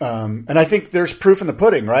like, and I think there's proof in the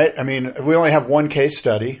pudding, right? I mean, we only have one case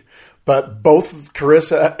study, but both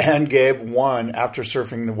Carissa and Gabe won after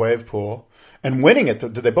surfing the wave pool and winning it.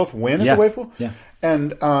 Did they both win at the wave pool? Yeah.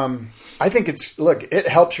 And I think it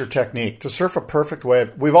helps your technique to surf a perfect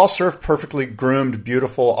wave. We've all surfed perfectly groomed,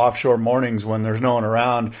 beautiful offshore mornings when there's no one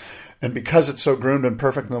around. And because it's so groomed and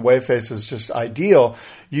perfect and the wave face is just ideal,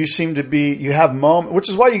 you have moments, which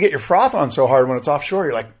is why you get your froth on so hard when it's offshore.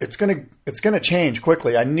 You're like, it's going to change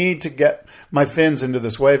quickly. I need to get my fins into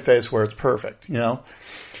this wave face where it's perfect,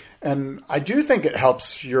 And I do think it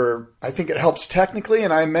helps technically.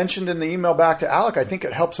 And I mentioned in the email back to Alec, I think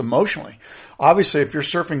it helps emotionally. Obviously, if you're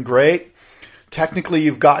surfing great, technically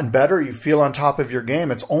you've gotten better, you feel on top of your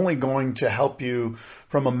game, it's only going to help you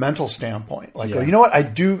from a mental standpoint. Like, you know what, I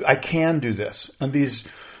can do this. And these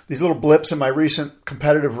little blips in my recent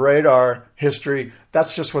competitive radar history,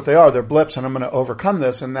 that's just what they are. They're blips, and I'm going to overcome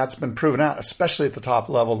this. And that's been proven out, especially at the top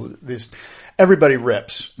level. Everybody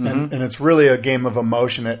rips. Mm-hmm. And it's really a game of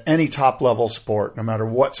emotion at any top level sport, no matter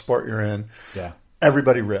what sport you're in. Yeah.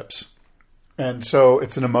 Everybody rips. And so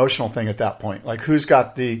it's an emotional thing at that point. Like, who's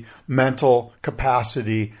got the mental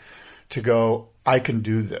capacity to go, I can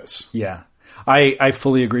do this? Yeah. I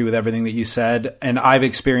fully agree with everything that you said. And I've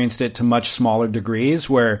experienced it to much smaller degrees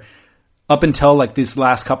where up until like these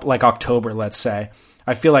last couple, like October, let's say,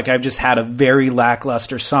 I feel like I've just had a very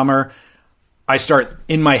lackluster summer. I start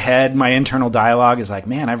in my head, my internal dialogue is like,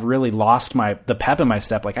 man, I've really lost the pep in my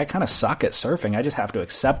step. Like, I kind of suck at surfing. I just have to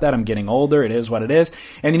accept that. I'm getting older. It is what it is.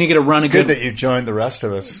 And then you get to run it's good that you joined the rest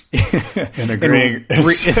of us in agreeing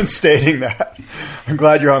and stating that. I'm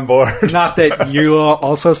glad you're on board. Not that you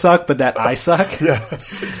also suck, but that I suck.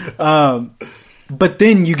 Yes. But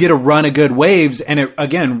then you get to run a good waves, and it,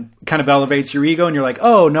 again, kind of elevates your ego, and you're like,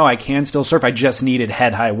 oh, no, I can still surf. I just needed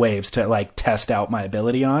head-high waves to, like, test out my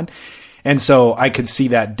ability on. And so I could see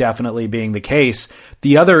that definitely being the case.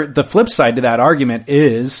 The flip side to that argument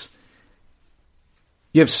is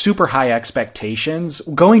you have super high expectations.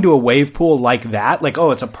 Going to a wave pool like that, like,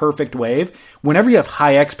 oh, it's a perfect wave. Whenever you have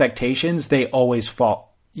high expectations, the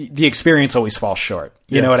experience always falls short.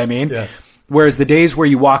 You know what I mean? Yes. Whereas the days where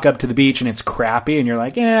you walk up to the beach and it's crappy and you're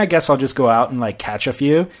like, I guess I'll just go out and like catch a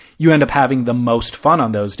few, you end up having the most fun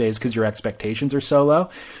on those days because your expectations are so low.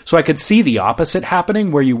 So I could see the opposite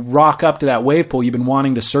happening where you rock up to that wave pool, you've been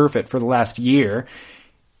wanting to surf it for the last year,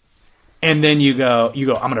 and then you go, I'm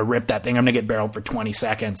going to rip that thing, I'm going to get barreled for 20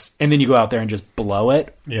 seconds, and then you go out there and just blow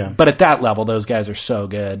it. Yeah. But at that level, those guys are so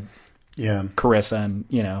good. Yeah. Carissa and,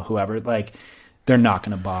 whoever, like, they're not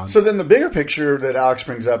going to bog. So then the bigger picture that Alex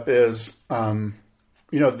brings up is,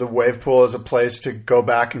 the wave pool is a place to go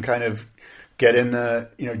back and kind of get in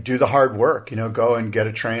do the hard work, go and get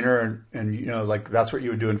a trainer and like that's what you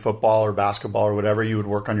would do in football or basketball or whatever. You would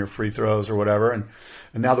work on your free throws or whatever. And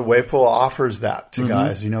now the wave pool offers that to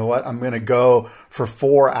guys. You know what? I'm going to go for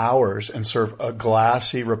 4 hours and surf a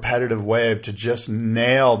glassy, repetitive wave to just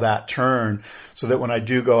nail that turn so that when I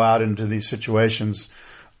do go out into these situations,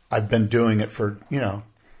 I've been doing it for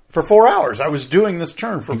 4 hours. I was doing this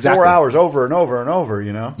turn for 4 hours over and over and over,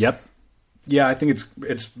 Yep. Yeah, I think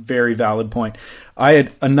it's very valid point. I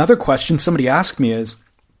had another question somebody asked me is,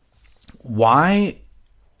 why,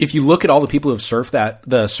 if you look at all the people who have surfed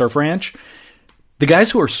the surf ranch, the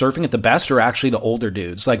guys who are surfing at the best are actually the older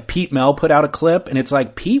dudes. Like Pete Mel put out a clip, and it's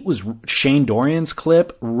like Pete was Shane Dorian's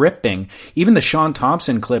clip ripping. Even the Sean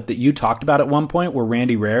Thompson clip that you talked about at one point where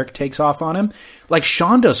Randy Rarick takes off on him. Like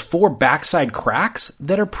Sean does 4 backside cracks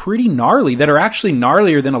that are pretty gnarly, that are actually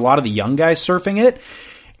gnarlier than a lot of the young guys surfing it.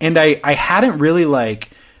 And I hadn't really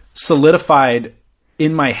like solidified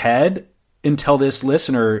in my head until this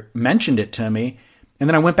listener mentioned it to me. And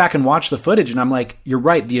then I went back and watched the footage, and I'm like, you're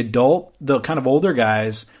right. The kind of older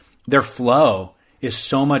guys, their flow is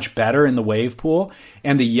so much better in the wave pool.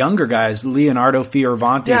 And the younger guys, Leonardo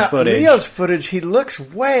Fioravanti's footage. Leo's footage, he looks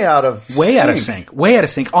way out of sync.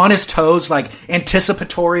 On his toes, like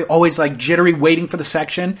anticipatory, always like jittery, waiting for the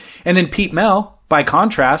section. And then Pete Mel, by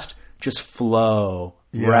contrast, just flow.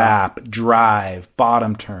 Yeah. Wrap, drive,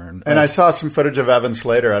 bottom turn. And I saw some footage of Evan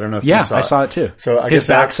Slater. I don't know if you saw it. Yeah, I saw it too. So his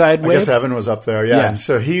backside wave? I guess Evan was up there, yeah. And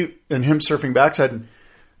so him surfing backside. And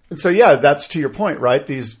so, yeah, that's to your point, right?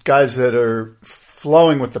 These guys that are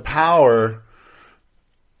flowing with the power.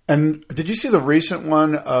 And did you see the recent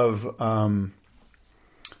one of,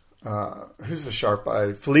 who's the sharp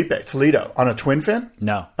by? Felipe Toledo on a twin fin?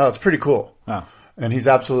 No. Oh, it's pretty cool. Oh. And he's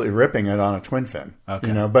absolutely ripping it on a twin fin. Okay.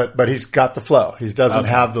 You know, but he's got the flow. He doesn't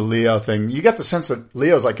have the Leo thing. You get the sense that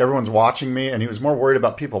Leo's like everyone's watching me, and he was more worried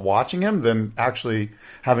about people watching him than actually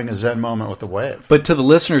having a Zen moment with the wave. But to the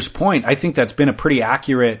listener's point, I think that's been a pretty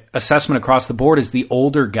accurate assessment across the board is the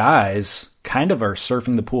older guys kind of are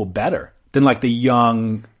surfing the pool better than like the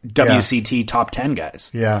young WCT top 10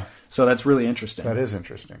 guys. Yeah. So that's really interesting. That is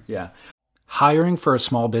interesting. Yeah. Hiring for a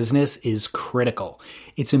small business is critical.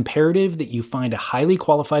 It's imperative that you find a highly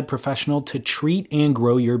qualified professional to treat and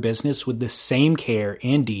grow your business with the same care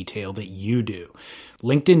and detail that you do.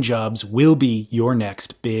 LinkedIn Jobs will be your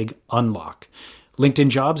next big unlock. LinkedIn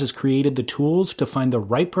Jobs has created the tools to find the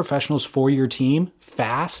right professionals for your team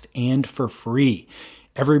fast and for free.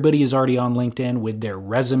 Everybody is already on LinkedIn with their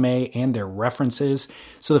resume and their references.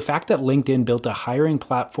 So the fact that LinkedIn built a hiring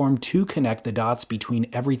platform to connect the dots between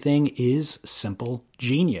everything is simple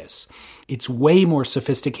genius. It's way more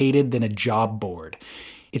sophisticated than a job board.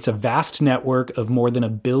 It's a vast network of more than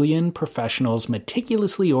 1 billion professionals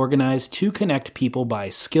meticulously organized to connect people by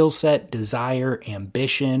skill set, desire,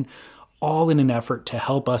 ambition, all in an effort to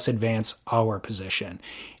help us advance our position.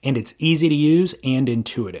 And it's easy to use and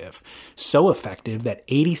intuitive. So effective that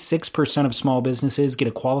 86% of small businesses get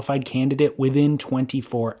a qualified candidate within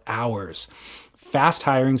 24 hours. Fast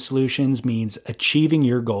hiring solutions means achieving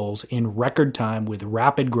your goals in record time with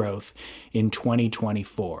rapid growth in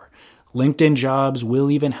 2024. LinkedIn Jobs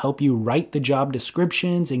will even help you write the job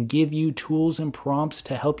descriptions and give you tools and prompts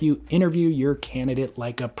to help you interview your candidate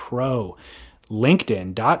like a pro.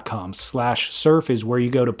 LinkedIn.com/surf is where you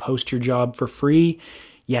go to post your job for free.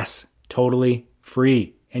 Yes, totally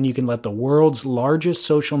free. And you can let the world's largest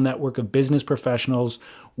social network of business professionals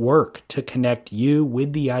work to connect you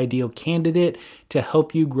with the ideal candidate to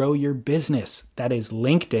help you grow your business. That is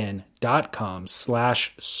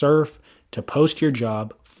LinkedIn.com/surf to post your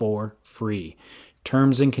job for free.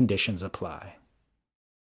 Terms and conditions apply.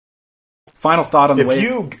 Final thought on the wave. If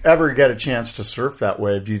you ever get a chance to surf that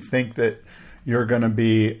wave, do you think that you're going to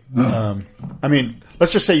be, I mean,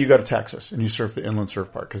 let's just say you go to Texas and you surf the Inland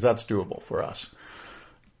Surf Park, because that's doable for us.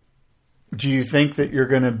 Do you think that you're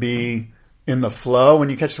going to be in the flow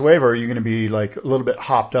when you catch the wave, or are you going to be like a little bit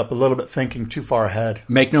hopped up, a little bit thinking too far ahead?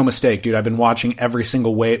 Make no mistake, dude. I've been watching every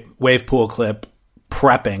single wave pool clip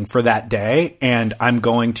prepping for that day, and I'm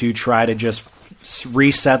going to try to just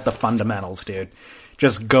reset the fundamentals, dude.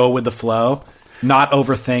 Just go with the flow. Not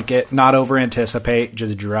overthink it, not over-anticipate.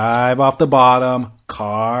 Just drive off the bottom,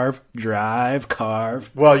 carve, drive, carve.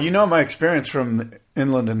 Well, you know my experience from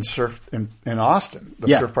inland and surf in Austin, the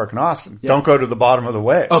surf park in Austin. Yeah. Don't go to the bottom of the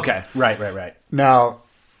wave. Okay, right. Now,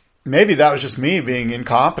 maybe that was just me being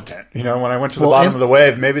incompetent. You know, when I went to the bottom of the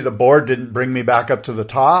wave, maybe the board didn't bring me back up to the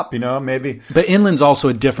top, you know, maybe. But inland's also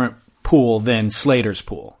a different pool than Slater's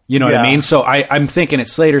pool. You know what I mean? So I'm thinking at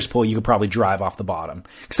Slater's pool, you could probably drive off the bottom.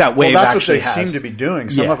 Because that wave actually that's what they seem to be doing.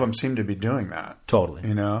 Some of them seem to be doing that. Totally.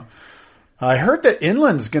 You know? I heard that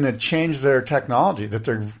Inland's going to change their technology, that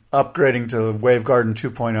they're upgrading to Wavegarden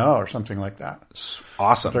 2.0 or something like that.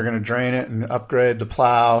 Awesome. They're going to drain it and upgrade the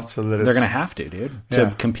plow so that it's... They're going to have to, dude,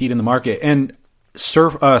 to compete in the market. And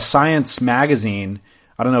Science Magazine,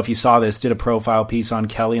 I don't know if you saw this, did a profile piece on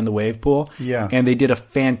Kelly and the wave pool. Yeah. And they did a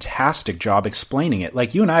fantastic job explaining it.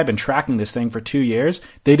 Like, you and I have been tracking this thing for 2 years.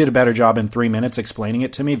 They did a better job in 3 minutes explaining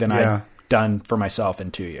it to me than I've done for myself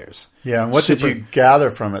in 2 years. Yeah. And what did you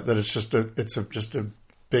gather from it? That it's just a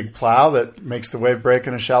big plow that makes the wave break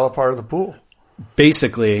in a shallow part of the pool.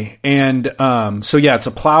 Basically. And so, yeah, it's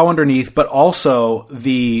a plow underneath, but also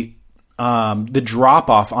the drop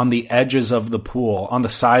off on the edges of the pool, on the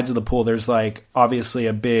sides of the pool, there's like obviously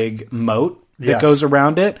a big moat that goes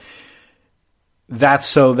around it. That's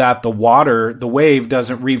so that the wave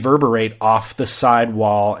doesn't reverberate off the side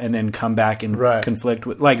wall and then come back and conflict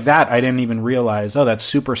with like that. I didn't even realize, that's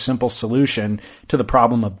super simple solution to the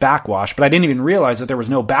problem of backwash. But I didn't even realize that there was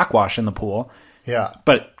no backwash in the pool. Yeah.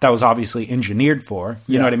 But that was obviously engineered for,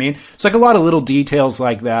 you know what I mean? It's like a lot of little details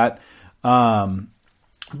like that.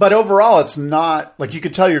 But overall, it's not like you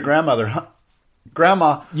could tell your grandmother,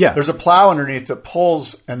 Grandma, there's a plow underneath that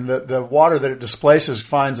pulls, and the water that it displaces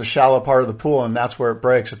finds a shallow part of the pool, and that's where it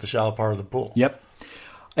breaks, at the shallow part of the pool. Yep.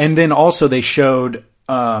 And then also they showed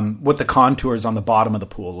what the contours on the bottom of the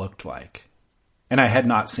pool looked like. And I had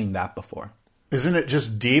not seen that before. Isn't it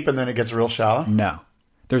just deep and then it gets real shallow? No.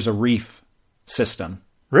 There's a reef system.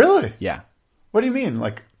 Really? Yeah. What do you mean,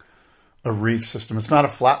 like a reef system? It's not a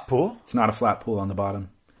flat pool? It's not a flat pool on the bottom.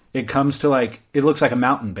 It comes to it looks like a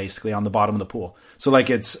mountain basically on the bottom of the pool. So like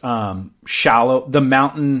it's shallow. The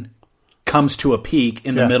mountain comes to a peak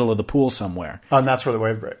in the middle of the pool somewhere. And that's where the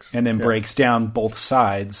wave breaks. And then breaks down both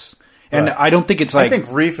sides. And I don't think it's like... I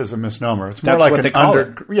think reef is a misnomer. It's more like an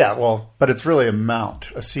under... Yeah, well, but it's really a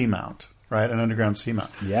mount, a seamount, right? An underground seamount.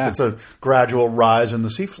 Yeah. It's a gradual rise in the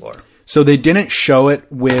seafloor. So they didn't show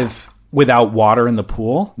it without water in the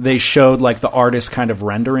pool. They showed like the artist kind of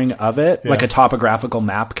rendering of it, like a topographical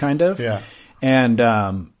map kind of. Yeah. And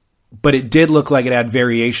but it did look like it had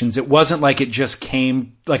variations. It wasn't like it just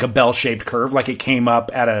came like a bell-shaped curve, like it came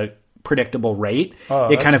up at a predictable rate.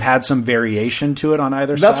 It kind of had some variation to it on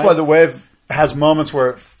either side. That's why the wave has moments where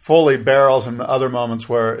it fully barrels and other moments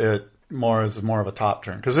where it is more of a top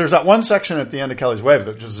turn. Because there's that one section at the end of Kelly's wave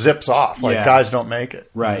that just zips off. Like guys don't make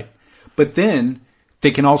it. Right. But then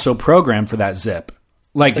they can also program for that zip.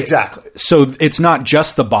 Like exactly. So it's not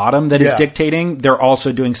just the bottom that is dictating. They're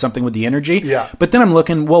also doing something with the energy. Yeah. But then I'm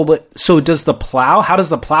looking, so does the plow, how does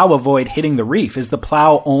the plow avoid hitting the reef? Is the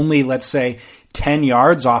plow only, let's say, 10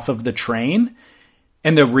 yards off of the train?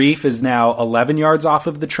 And the reef is now 11 yards off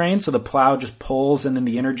of the train. So the plow just pulls and then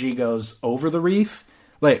the energy goes over the reef.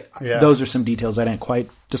 Those are some details I didn't quite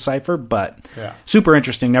decipher, but super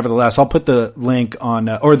interesting nevertheless. I'll put the link on,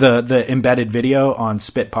 or the embedded video on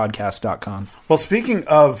spitpodcast.com. Well, speaking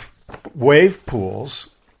of wave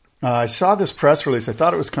pools, I saw this press release. I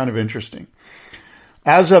thought it was kind of interesting.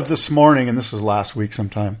 As of this morning, and this was last week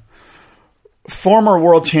sometime, former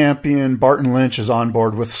world champion Barton Lynch is on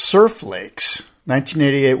board with Surf Lakes.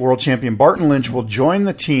 1988 world champion Barton Lynch will join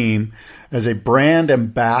the team as a brand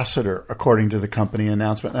ambassador, according to the company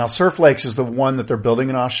announcement. Now, Surf Lakes is the one that they're building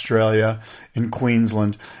in Australia, in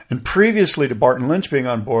Queensland. And previously to Barton Lynch being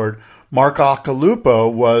on board, Mark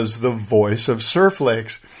Occhilupo was the voice of Surf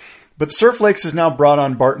Lakes. But Surf Lakes has now brought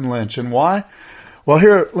on Barton Lynch. And why? Well,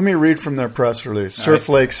 here, let me read from their press release. Surf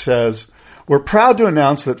Lakes says, "We're proud to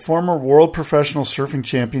announce that former world professional surfing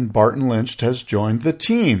champion Barton Lynch has joined the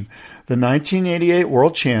team. The 1988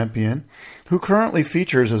 world champion, who currently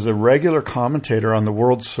features as a regular commentator on the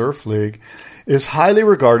World Surf League, is highly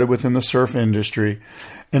regarded within the surf industry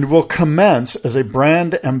and will commence as a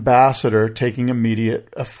brand ambassador taking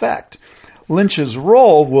immediate effect. Lynch's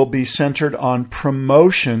role will be centered on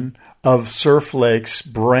promotion of Surf Lakes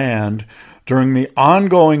brand during the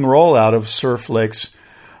ongoing rollout of Surf Lakes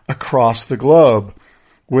across the globe,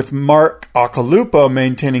 with Mark Occhilupo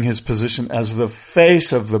maintaining his position as the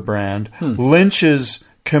face of the brand. Lynch's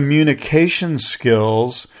communication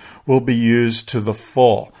skills will be used to the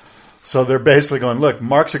full." So they're basically going, look,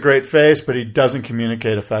 Mark's a great face, but he doesn't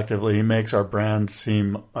communicate effectively. He makes our brand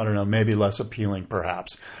seem, I don't know, maybe less appealing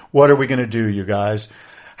perhaps. What are we going to do, you guys?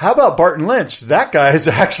 How about Barton Lynch? That guy is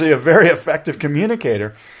actually a very effective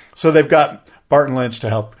communicator. So they've got Barton Lynch to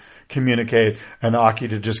help communicate and Occhi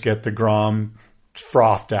to just get the Grom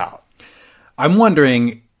frothed out. I'm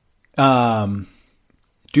wondering, do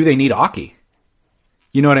they need Occhi?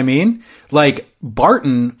 You know what I mean? Like,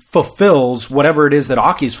 Barton fulfills whatever it is that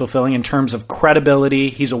Occhi's fulfilling in terms of credibility.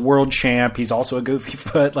 He's a world champ. He's also a goofy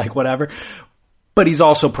foot, like whatever. But he's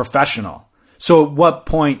also professional. So at what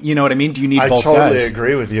point, you know what I mean? Do you need both guys? I totally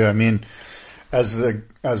agree with you. I mean,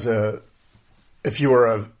 if you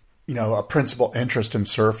were a principal interest in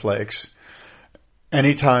Surf Lakes,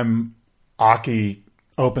 anytime Occhi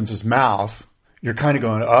opens his mouth, you're kind of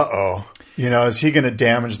going, uh-oh. Is he going to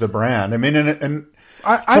damage the brand? I mean, and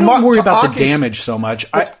I don't worry about the damage so much.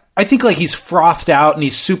 I think like he's frothed out and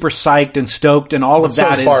he's super psyched and stoked and all of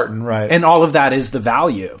that is Barton, right? And all of that is the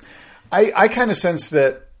value. I kind of sense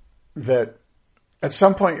that at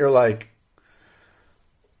some point you're like,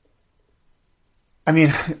 I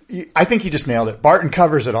mean, I think you just nailed it. Barton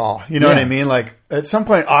covers it all. You know what I mean? Like, at some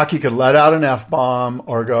point, Aki could let out an F-bomb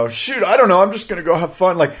or go, shoot, I don't know, I'm just going to go have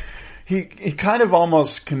fun. Like, he kind of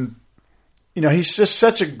almost can, you know, he's just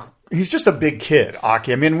a big kid,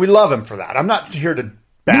 Aki. I mean, we love him for that. I'm not here to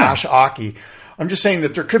bash Aki. I'm just saying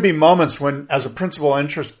that there could be moments when, as a principal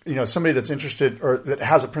interest, you know, somebody that's interested or that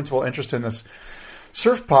has a principal interest in this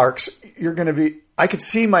surf parks, you're going to be, I could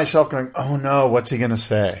see myself going, oh no, what's he going to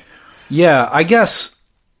say? Yeah, I guess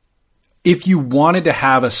if you wanted to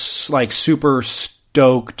have a like super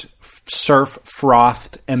stoked surf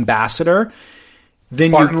frothed ambassador,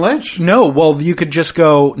 then Barton Lynch. No, well, you could just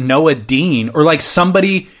go Noah Dean or like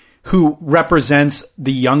somebody who represents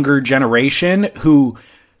the younger generation who,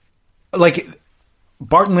 like,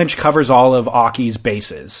 Barton Lynch covers all of Aki's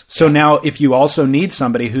bases. So now if you also need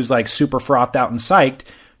somebody who's like super frothed out and psyched,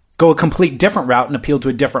 go a complete different route and appeal to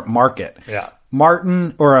a different market. Yeah.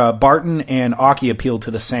 Barton and Aki appeal to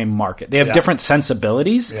the same market. They have different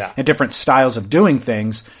sensibilities and different styles of doing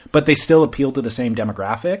things, but they still appeal to the same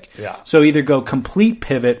demographic. Yeah. So either go complete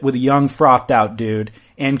pivot with a young frothed out dude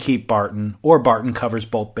and keep Barton, or Barton covers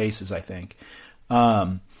both bases, I think.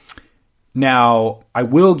 Now, I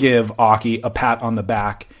will give Aki a pat on the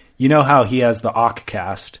back. You know how he has the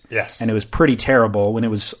Ockcast? Yes. And it was pretty terrible when it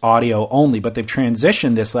was audio only, but they've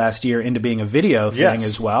transitioned this last year into being a video thing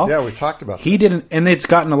as well. Yeah, we talked about He didn't, and it's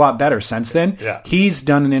gotten a lot better since then. Yeah. He's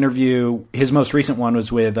done an interview. His most recent one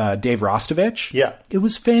was with Dave Rostovich. Yeah. It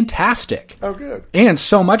was fantastic. Oh, good. And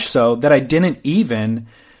so much so that I didn't even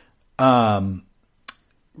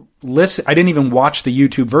listen. I didn't even watch the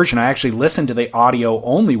YouTube version. I actually listened to the audio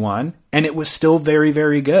only one, and it was still very,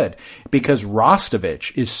 very good because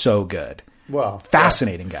Rostovich is so good. Well,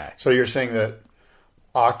 fascinating guy. So you're saying that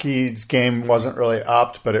Aki's game wasn't really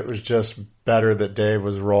upped, but it was just better that Dave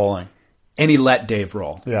was rolling. And he let Dave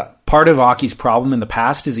roll. Yeah. Part of Aki's problem in the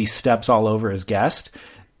past is he steps all over his guest.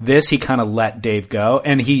 This, he kind of let Dave go,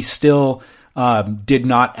 and he still did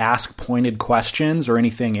not ask pointed questions or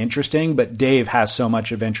anything interesting, but Dave has so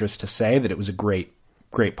much of interest to say that it was a great,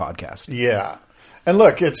 great podcast. Yeah. And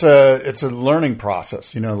look, it's a learning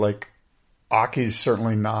process. You know, like Aki's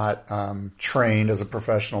certainly not trained as a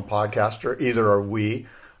professional podcaster. Either are we.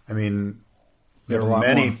 I mean, there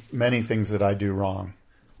are many things that I do wrong.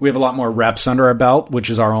 We have a lot more reps under our belt, which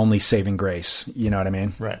is our only saving grace. You know what I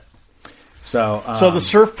mean? Right. So the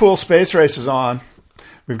Surf Pool Space Race is on.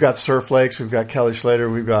 We've got Surf Lakes, we've got Kelly Slater,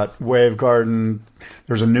 we've got Wave Garden.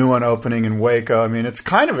 There's a new one opening in Waco. I mean, it's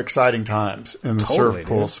kind of exciting times in the surf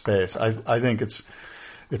pool space. I think it's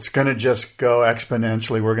going to just go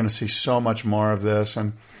exponentially. We're going to see so much more of this.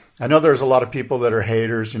 And I know there's a lot of people that are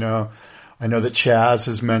haters. You know, I know that Chaz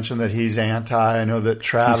has mentioned that he's anti. I know that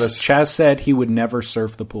Chaz said he would never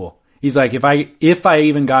surf the pool. He's like, if I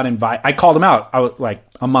even got invited, I called him out. I was like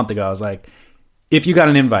a month ago. I was like, if you got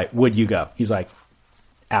an invite, would you go? He's like,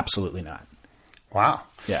 absolutely not. Wow.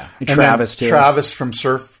 Yeah. And Travis too. Travis from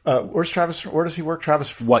Surf. Where's Travis? Where does he work?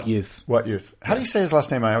 Travis. What Youth? How do you say his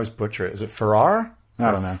last name? I always butcher it. Is it Farrar?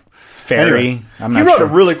 I don't know. Ferry. Anyway, I'm not he wrote sure.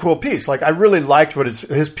 a really cool piece. Like, I really liked what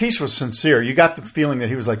his piece was sincere. You got the feeling that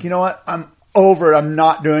he was like, you know what? I'm over it. I'm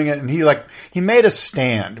not doing it. And he made a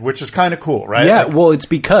stand, which is kind of cool, right? Yeah, like, well, it's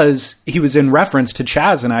because he was in reference to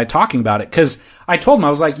Chaz and I talking about it. Because I told him, I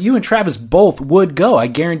was like, you and Travis both would go. I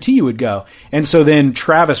guarantee you would go. And so then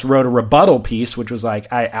Travis wrote a rebuttal piece, which was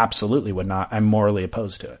like, I absolutely would not. I'm morally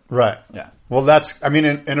opposed to it. Right. Yeah. Well, I mean,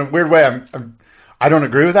 in a weird way, I don't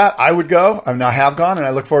agree with that. I would go. I have gone, and I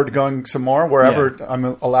look forward to going some more wherever I'm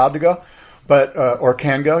allowed to go, but or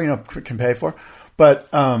can go. You know, can pay for. But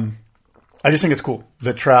I just think it's cool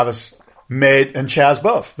that Travis made and Chaz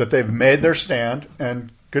both that they've made their stand,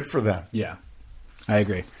 and good for them. Yeah, I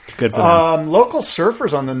agree. Good for them. Local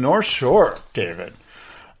surfers on the North Shore, David,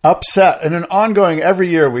 upset, and an ongoing. Every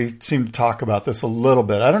year we seem to talk about this a little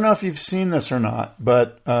bit. I don't know if you've seen this or not,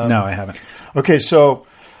 but no, I haven't. Okay, so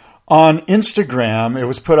on Instagram, it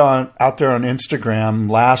was put out there on Instagram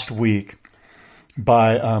last week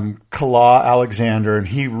by Kala Alexander, and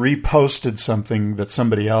he reposted something that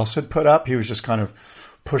somebody else had put up. He was just kind of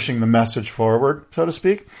pushing the message forward, so to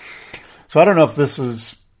speak. So I don't know if this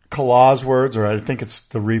is Kala's words or I think it's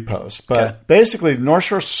the repost. But basically, North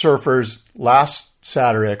Shore surfers last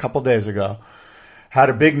Saturday, a couple days ago, had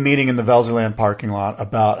a big meeting in the Velzyland parking lot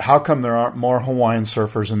about how come there aren't more Hawaiian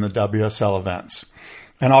surfers in the WSL events.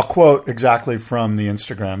 And I'll quote exactly from the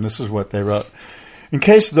Instagram. This is what they wrote. In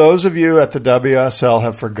case those of you at the WSL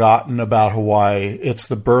have forgotten about Hawaii, it's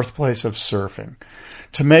the birthplace of surfing.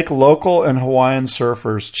 To make local and Hawaiian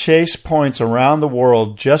surfers chase points around the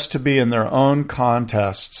world just to be in their own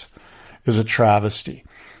contests is a travesty.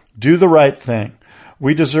 Do the right thing.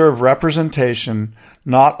 We deserve representation.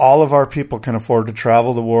 Not all of our people can afford to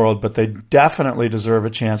travel the world, but they definitely deserve a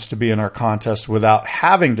chance to be in our contest without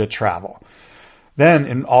having to travel. Then,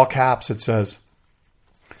 in all caps, it says,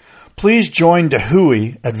 please join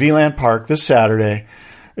Dahui at VLAN Park this Saturday.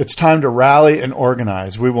 It's time to rally and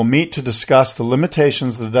organize. We will meet to discuss the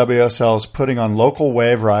limitations the WSL is putting on local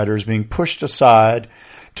wave riders being pushed aside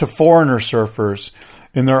to foreigner surfers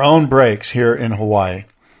in their own breaks here in Hawaii.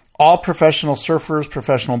 All professional surfers,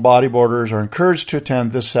 professional bodyboarders are encouraged to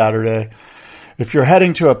attend this Saturday. If you're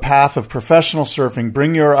heading to a path of professional surfing,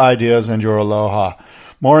 bring your ideas and your aloha.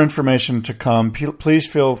 More information to come. Please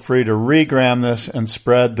feel free to regram this and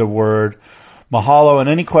spread the word. Mahalo, and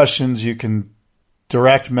any questions you can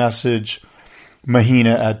direct message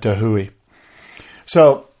Mahina at Dahui.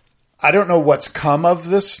 So I don't know what's come of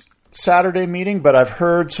this Saturday meeting, but I've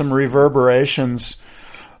heard some reverberations.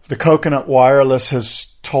 The Coconut Wireless has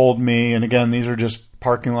told me, and again, these are just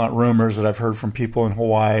parking lot rumors that I've heard from people in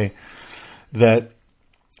Hawaii, that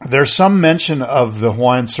there's some mention of the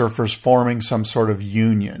Hawaiian surfers forming some sort of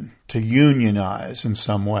union, to unionize in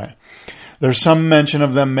some way. There's some mention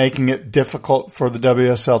of them making it difficult for the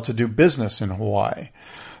WSL to do business in Hawaii.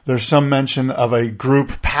 There's some mention of a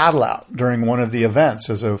group paddle out during one of the events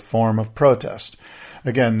as a form of protest.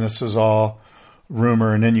 Again, this is all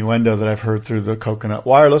rumor and innuendo that I've heard through the Coconut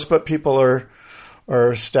Wireless, but people are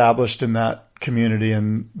established in that community,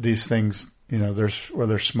 and these things, where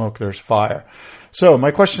there's smoke, there's fire. So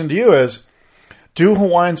my question to you is, do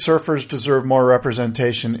Hawaiian surfers deserve more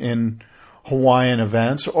representation in Hawaiian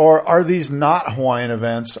events, or are these not Hawaiian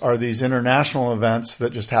events? Are these international events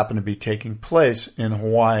that just happen to be taking place in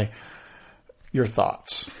Hawaii? Your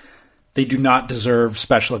thoughts? They do not deserve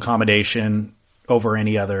special accommodation over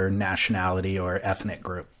any other nationality or ethnic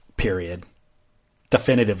group, period.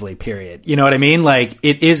 Definitively, period. You know what I mean? Like,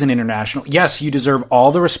 it is an international. Yes, you deserve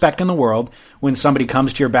all the respect in the world when somebody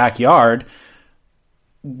comes to your backyard,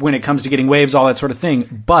 when it comes to getting waves, all that sort of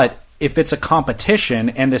thing. But if it's a competition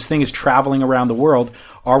and this thing is traveling around the world,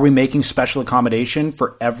 are we making special accommodation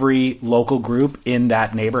for every local group in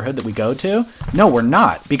that neighborhood that we go to? No, we're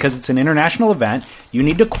not, because it's an international event. You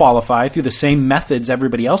need to qualify through the same methods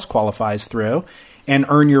everybody else qualifies through and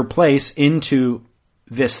earn your place into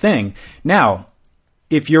this thing. Now,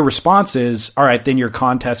 if your response is, all right, then your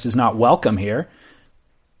contest is not welcome here,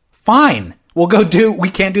 fine. We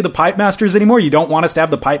can't do the Pipe Masters anymore. You don't want us to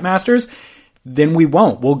have the Pipe Masters? Then we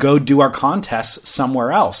won't. We'll go do our contests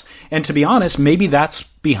somewhere else. And to be honest, maybe that's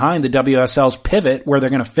behind the WSL's pivot where they're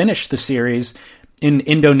going to finish the series in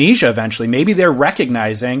Indonesia eventually. Maybe they're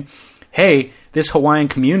recognizing, hey, this Hawaiian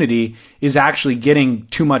community is actually getting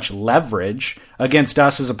too much leverage against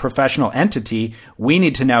us as a professional entity. We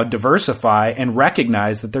need to now diversify and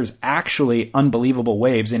recognize that there's actually unbelievable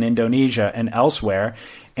waves in Indonesia and elsewhere.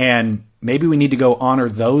 And maybe we need to go honor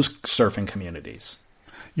those surfing communities.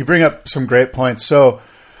 You bring up some great points. So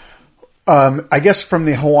I guess from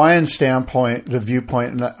the Hawaiian standpoint, the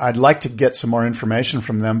viewpoint, and I'd like to get some more information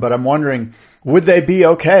from them, but I'm wondering, would they be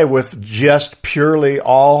okay with just purely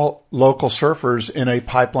all local surfers in a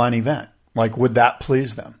pipeline event? Like, would that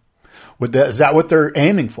please them? Is that what they're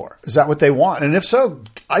aiming for? Is that what they want? And if so,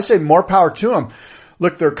 I say more power to them.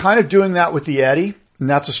 Look, they're kind of doing that with the Eddy, and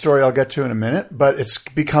that's a story I'll get to in a minute, but it's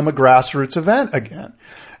become a grassroots event again.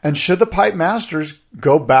 And should the Pipe Masters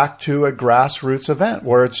go back to a grassroots event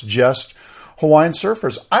where it's just Hawaiian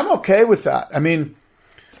surfers? I'm okay with that. I mean,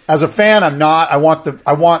 as a fan, I'm not. I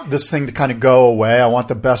want this thing to kind of go away. I want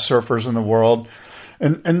the best surfers in the world.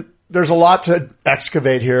 And there's a lot to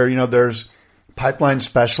excavate here. There's pipeline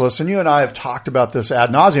specialists, and you and I have talked about this ad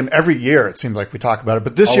nauseum every year. It seems like we talk about it,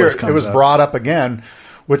 but this year it was brought up again,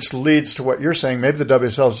 which leads to what you're saying. Maybe the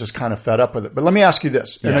WSL is just kind of fed up with it. But let me ask you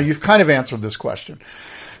this. Yeah. You've kind of answered this question.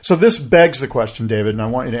 So this begs the question, David, and I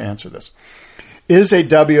want you to answer this. Is a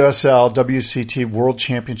WSL, WCT World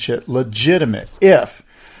Championship legitimate if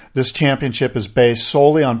this championship is based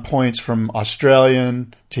solely on points from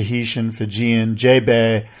Australian, Tahitian, Fijian,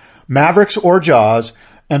 J-Bay, Mavericks or Jaws,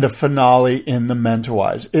 and a finale in the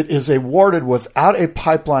Mentawais? It is awarded without a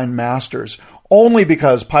Pipeline Masters, only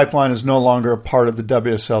because Pipeline is no longer a part of the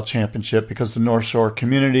WSL Championship, because the North Shore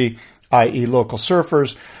community, i.e. local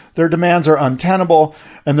surfers, their demands are untenable,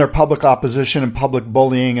 and their public opposition and public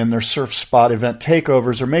bullying and their surf spot event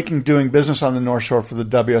takeovers are making doing business on the North Shore for the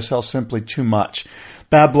WSL simply too much.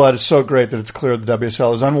 Bad blood is so great that it's clear the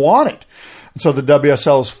WSL is unwanted. And so the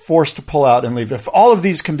WSL is forced to pull out and leave. If all of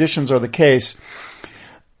these conditions are the case,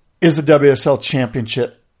 is the WSL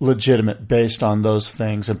championship legitimate based on those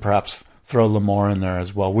things, and perhaps throw L'Amour in there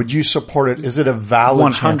as well? Would you support it? Is it a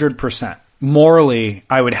valid 100%. Morally,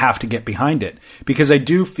 I would have to get behind it because I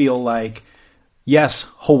do feel like, yes,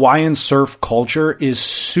 Hawaiian surf culture is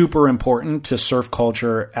super important to surf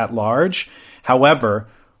culture at large. However,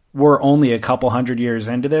 we're only a couple hundred years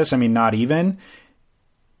into this. I mean, not even.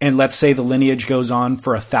 And let's say the lineage goes on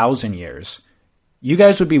for 1,000 years. You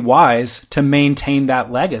guys would be wise to maintain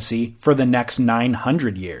that legacy for the next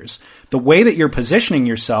 900 years. The way that you're positioning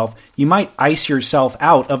yourself, you might ice yourself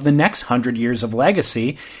out of the next 100 years of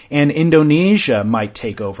legacy, and Indonesia might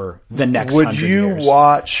take over the next 100 years. Would you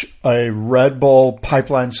watch a Red Bull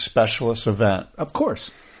Pipeline Specialist event? Of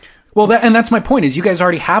course. Well, that's my point, is you guys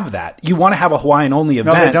already have that. You want to have a Hawaiian-only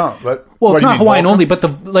event. No, they don't. But, well, it's not Hawaiian-only, but the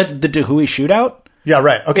Dahui shootout? Yeah,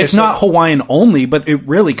 right. Okay, it's not Hawaiian-only, but it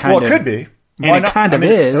really kind of... Well, it could be. And it kind of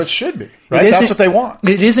is. It should be. Right? That's what they want.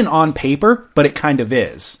 It isn't on paper, but it kind of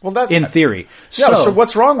is. Well, in theory. Yeah, so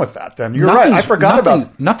what's wrong with that then? You're right. I forgot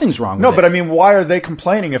about... Nothing's wrong with it. No, but I mean, why are they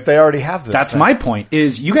complaining if they already have this? That's my point,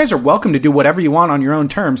 is you guys are welcome to do whatever you want on your own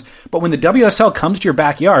terms, but when the WSL comes to your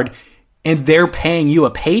backyard and they're paying you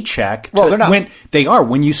a paycheck... Well, they're not.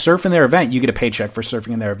 When you surf in their event, you get a paycheck for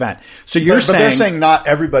surfing in their event. So you're saying... But they're saying not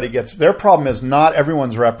everybody gets... Their problem is not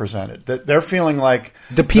everyone's represented. They're feeling like...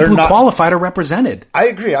 The people who qualified are represented. I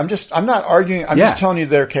agree. I'm not arguing. I'm just telling you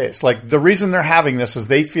their case. Like, the reason they're having this is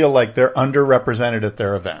they feel like they're underrepresented at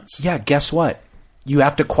their events. Yeah, guess what? You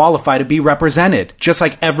have to qualify to be represented, just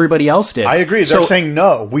like everybody else did. I agree. They're saying,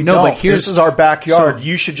 no, we don't. But this is our backyard.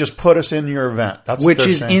 You should just put us in your event. That's which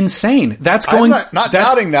is saying. Insane. That's going. I'm not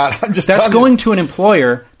doubting that. I'm just. That's going to an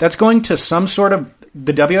employer. That's going to some sort of.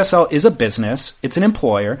 The WSL is a business. It's an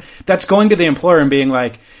employer. That's going to the employer and being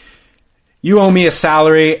like, "You owe me a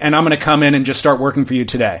salary, and I'm going to come in and just start working for you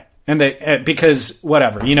today." And because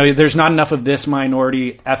whatever, there's not enough of this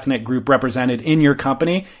minority ethnic group represented in your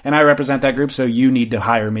company, and I represent that group, so you need to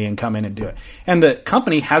hire me and come in and do it. And the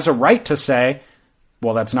company has a right to say,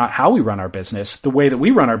 well, that's not how we run our business. The way that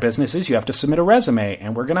we run our business is you have to submit a resume,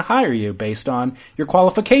 and we're going to hire you based on your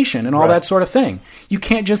qualification and all that sort of thing. You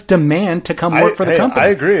can't just demand to come work for the company. I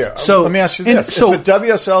agree. So let me ask you this. If the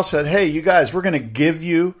WSL said, hey, you guys, we're going to give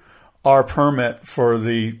you our permit for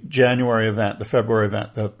the January event, the February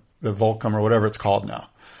event, the Volcom or whatever it's called now.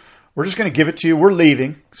 We're just going to give it to you. We're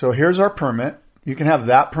leaving. So here's our permit. You can have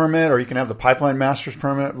that permit or you can have the Pipeline Masters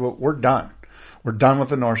permit. We're done. We're done with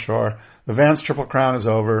the North Shore. The Vans Triple Crown is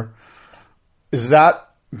over. Is that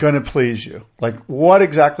going to please you? Like, what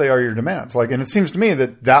exactly are your demands? Like, and it seems to me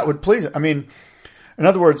that would please. I mean, in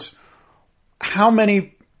other words, how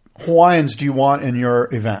many Hawaiians do you want in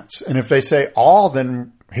your events? And if they say all,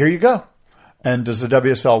 then here you go. And does the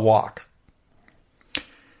WSL walk?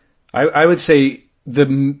 I would say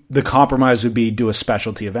the compromise would be do a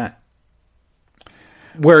specialty event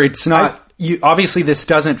where it's not. Obviously, this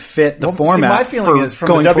doesn't fit the format. My feeling is,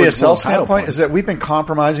 from the WSL standpoint, is that we've been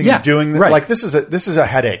compromising and doing like this is a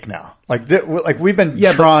headache now. Like we've been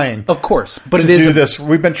trying, of course, but to do this.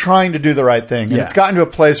 We've been trying to do the right thing, and it's gotten to a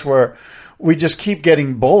place where we just keep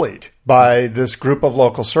getting bullied by this group of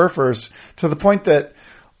local surfers to the point that,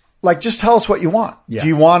 like, just tell us what you want. Do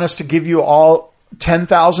you want us to give you all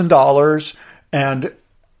 $10,000 and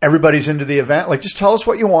everybody's into the event? Like, just tell us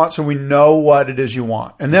what you want so we know what it is you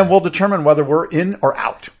want. And then we'll determine whether we're in or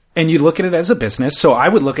out. And you look at it as a business. So I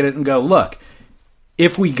would look at it and go, look,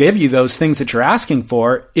 if we give you those things that you're asking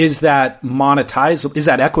for, is that monetizable? Is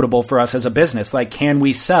that equitable for us as a business? Like, can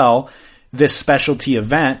we sell this specialty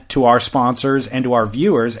event to our sponsors and to our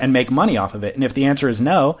viewers and make money off of it? And if the answer is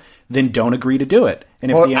no, then don't agree to do it. And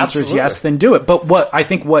if the answer is yes, then do it. But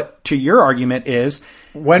what to your argument is,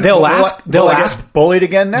 they'll ask get bullied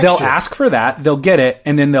again next year. They'll ask for that, they'll get it,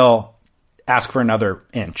 and then they'll ask for another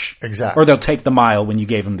inch. Exactly. Or they'll take the mile when you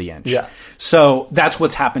gave them the inch. Yeah. So that's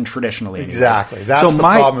what's happened traditionally. Exactly. Anyways. That's the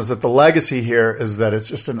problem, is that the legacy here is that it's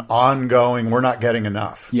just an ongoing, we're not getting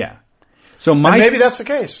enough. Yeah. So and maybe that's the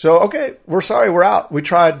case. So, okay, we're sorry, we're out. We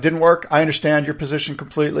tried, didn't work. I understand your position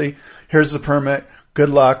completely. Here's the permit. Good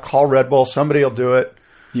luck. Call Red Bull. Somebody will do it.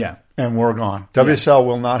 Yeah. And we're gone. WSL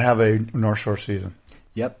will not have a North Shore season.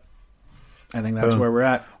 Yep. I think that's where we're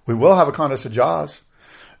at. We will have a contest at Jaws,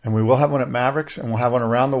 and we will have one at Mavericks, and we'll have one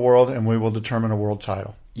around the world, and we will determine a world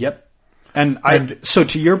title. Yep. And so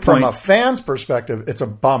to your point, from a fan's perspective, it's a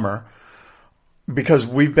bummer because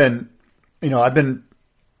we've been, I've been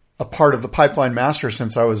a part of the Pipeline Masters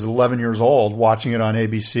since I was 11 years old, watching it on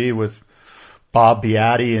ABC with Bob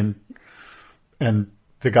Beatty and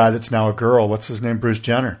the guy that's now a girl. What's his name? Bruce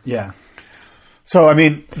Jenner. Yeah. So, I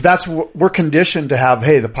mean, we're conditioned to have,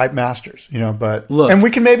 hey, the Pipe Masters, but, Look, and we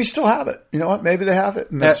can maybe still have it. You know what? Maybe they have it.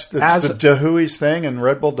 And it's the DeHuey's thing and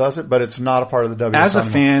Red Bull does it, but it's not a part of the WSL. As a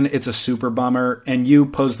fan, it's a super bummer. And you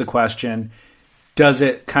pose the question, does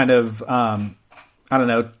it kind of,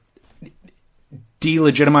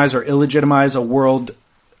 delegitimize or illegitimize a world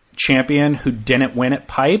champion who didn't win at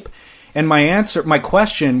Pipe? And my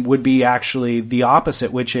question would be actually the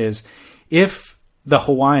opposite, which is, if the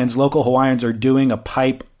local Hawaiians are doing a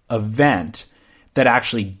Pipe event that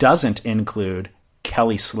actually doesn't include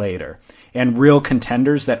Kelly Slater and real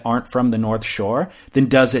contenders that aren't from the North Shore, then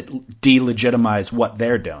does it delegitimize what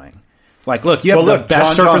they're doing? Like, look, you have the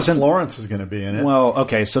best surfers. John Florence is going to be in it. Well,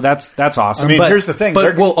 okay, so that's awesome. I mean, here's the thing.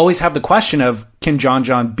 But we'll always have the question of, can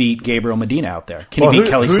John beat Gabriel Medina out there? Can he beat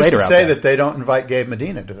Kelly Slater out there? Who's to say that they don't invite Gabe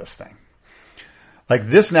Medina to this thing? Like,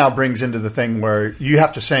 this now brings into the thing where you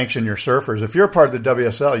have to sanction your surfers. If you're a part of the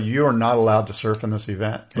WSL, you are not allowed to surf in this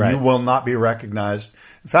event. And you will not be recognized.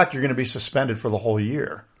 In fact, you're going to be suspended for the whole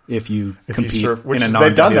year. If you compete surf, in a non-WSL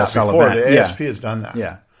they've done that before. Event. The ASP has done that.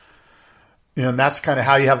 Yeah. And that's kind of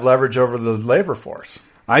how you have leverage over the labor force.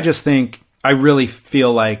 I really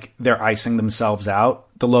feel like they're icing themselves out.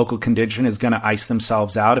 The local contingent is going to ice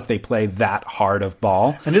themselves out if they play that hard of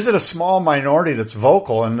ball. And is it a small minority that's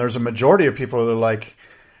vocal, and there's a majority of people that are like,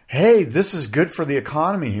 hey, this is good for the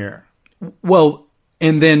economy here? Well,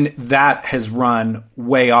 and then that has run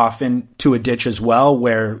way off into a ditch as well,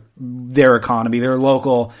 where their economy, their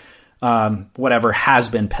local whatever, has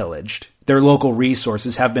been pillaged. Their local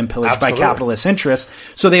resources have been pillaged by capitalist interests.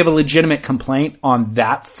 So they have a legitimate complaint on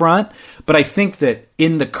that front. But I think that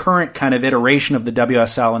in the current kind of iteration of the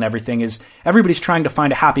WSL and everything is everybody's trying to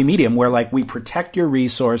find a happy medium where, like, we protect your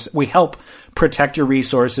resource, we help protect your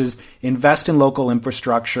resources, invest in local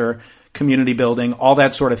infrastructure, community building, all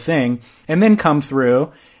that sort of thing, and then come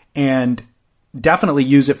through and definitely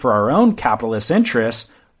use it for our own capitalist interests,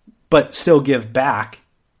 but still give back,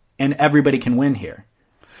 and everybody can win here.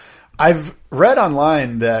 I've read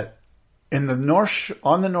online that on the North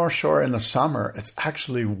Shore in the summer, it's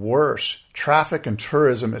actually worse. Traffic and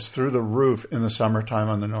tourism is through the roof in the summertime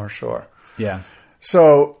on the North Shore. Yeah.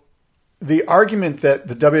 So the argument that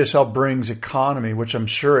the WSL brings economy, which I'm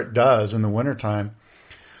sure it does in the wintertime,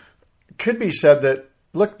 could be said that,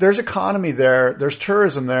 look, there's economy there, there's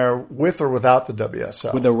tourism there with or without the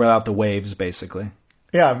WSL. With or without the waves, basically.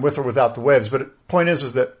 Yeah, with or without the waves. But the point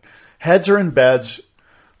is that heads are in beds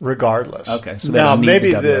regardless. Okay, so now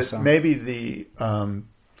maybe the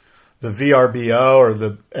VRBO or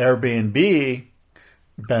the Airbnb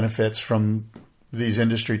benefits from these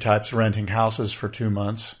industry types renting houses for 2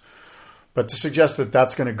 months, but to suggest that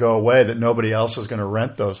that's going to go away, that nobody else is going to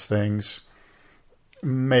rent those things,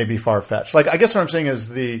 may be far fetched. Like, I guess what I'm saying is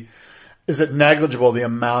is it negligible, the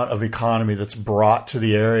amount of economy that's brought to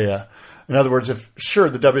the area? In other words, the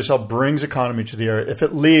WSL brings economy to the area. If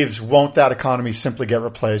it leaves, won't that economy simply get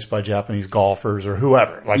replaced by Japanese golfers or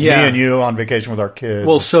whoever? Like me and you on vacation with our kids.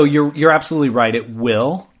 Well, so you're absolutely right. It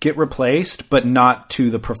will get replaced, but not to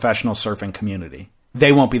the professional surfing community.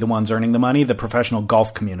 They won't be the ones earning the money. The professional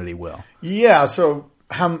golf community will. Yeah. So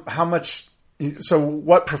how much? So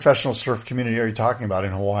what professional surf community are you talking about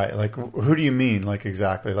in Hawaii? Like, who do you mean? Like,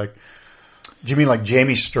 exactly? Like, do you mean like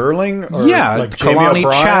Jamie Sterling? Or like Kalani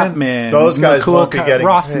Chapman, those guys won't be getting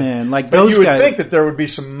Rothman, paid. like but those you would guys. think that there would be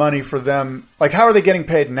some money for them. Like, how are they getting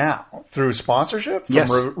paid now? Through sponsorship from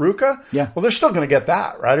Ruka? Yeah. Well, they're still going to get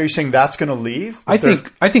that, right? Are you saying that's going to leave? I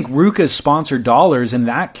think Ruka's sponsored dollars in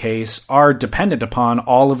that case are dependent upon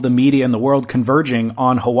all of the media in the world converging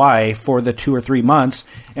on Hawaii for the 2 or 3 months,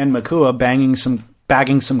 and Makua bagging some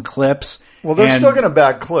clips. Well, they're still going to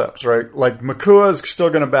bag clips, right? Like, Makua is still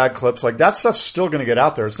going to bag clips. Like, that stuff's still going to get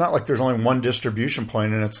out there. It's not like there's only one distribution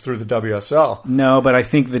point and it's through the WSL. No, but I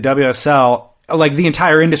think the WSL, like the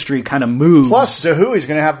entire industry, kind of moves. Plus, DeHuey's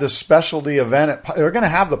going to have this specialty event. They're going to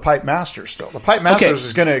have the Pipe Masters still. The Pipe Masters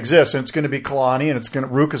is going to exist, and it's going to be Kalani, and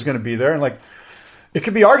Ruka's going to be there. And, like, it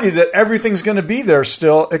could be argued that everything's going to be there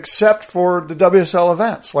still except for the WSL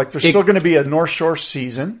events. Like, there's still going to be a North Shore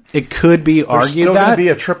season. It could be argued there's still going to be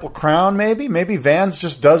a Triple Crown, maybe. Maybe Vans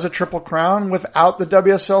just does a Triple Crown without the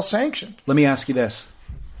WSL sanction. Let me ask you this.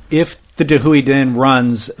 If the DeHuey then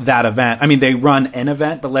runs that event, I mean, they run an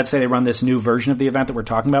event, but let's say they run this new version of the event that we're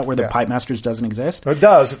talking about where the Pipe Masters doesn't exist. It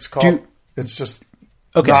does. It's called... it's just...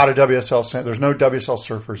 not a WSL. There's no WSL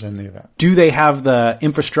surfers in the event. Do they have the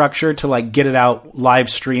infrastructure to, like, get it out live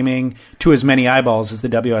streaming to as many eyeballs as the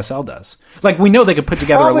WSL does? Like, we know they could put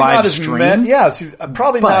together a live stream.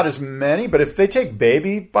 Not as many. But if they take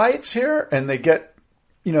baby bites here and they get,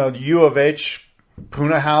 U of H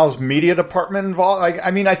Punahou's media department involved?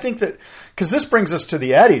 I think that because this brings us to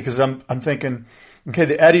the Eddie, because I'm thinking, okay,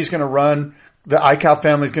 the Eddie's going to run, the iCal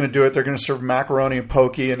family's going to do it. They're going to serve macaroni and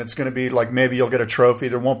pokey, and it's going to be like maybe you'll get a trophy.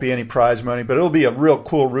 There won't be any prize money, but it'll be a real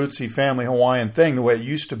cool rootsy family Hawaiian thing the way it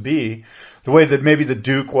used to be, the way that maybe the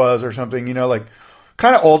Duke was or something, like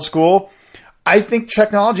kind of old school. I think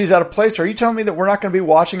technology is out of place. Are you telling me that we're not going to be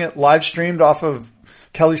watching it live streamed off of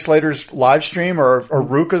Kelly Slater's live stream, or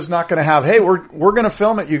Ruka's not going to have, hey, we're going to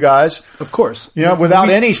film it, you guys. Of course. Without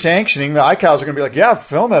any sanctioning, the iCals are going to be like, yeah,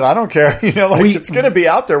 film it. I don't care. It's going to be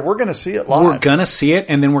out there. We're going to see it live. We're going to see it,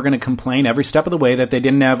 and then we're going to complain every step of the way that they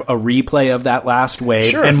didn't have a replay of that last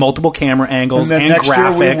wave and multiple camera angles and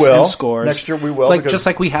graphics and scores. Next year we will. Just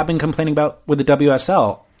like we have been complaining about with the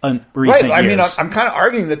WSL in recent years. I mean, I'm kind of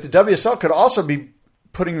arguing that the WSL could also be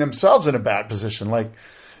putting themselves in a bad position. Like,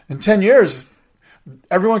 in 10 years...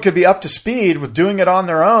 everyone could be up to speed with doing it on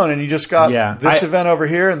their own, and you just got this event over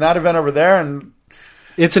here and that event over there. And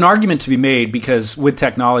it's an argument to be made because with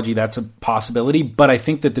technology, that's a possibility. But I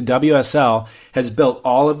think that the WSL has built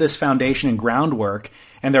all of this foundation and groundwork,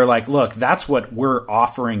 and they're like, look, that's what we're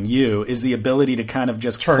offering you is the ability to kind of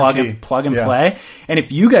just plug and play. And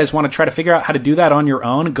if you guys want to try to figure out how to do that on your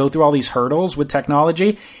own and go through all these hurdles with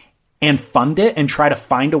technology and fund it and try to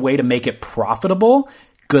find a way to make it profitable,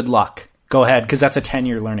 good luck. Go ahead, because that's a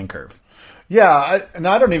 10-year learning curve. Yeah, and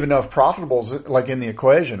I don't even know if profitable is like in the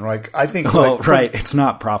equation. I think. It's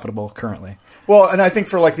not profitable currently. Well, and I think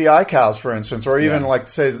for like the iCals, for instance, or even like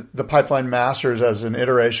say the Pipeline Masters as an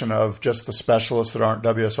iteration of just the specialists that aren't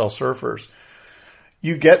WSL surfers.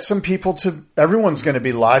 You get some people everyone's going to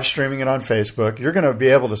be live streaming it on Facebook. You're going to be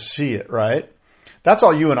able to see it, right? That's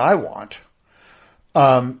all you and I want.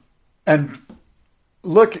 And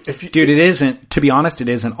look, dude, it isn't. To be honest, it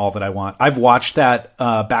isn't all that I want. I've watched that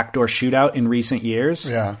backdoor shootout in recent years.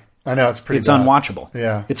 Yeah, I know it's pretty. It's bad. Unwatchable.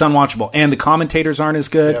 Yeah, it's unwatchable, and the commentators aren't as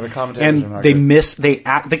good. Yeah, the commentators and are not they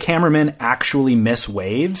good. The cameramen actually miss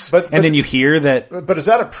waves, and then you hear that. But is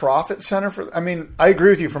that a profit center for? I mean, I agree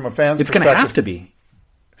with you from a fan's perspective. It's going to have to be.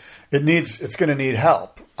 It's going to need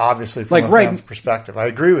help, obviously, from a fan's perspective. I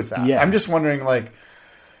agree with that. Yeah. I'm just wondering,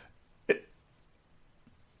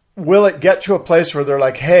 will it get to a place where they're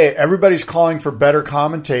like, hey, everybody's calling for better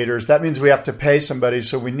commentators. That means we have to pay somebody.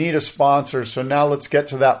 So we need a sponsor. So now let's get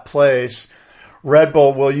to that place. Red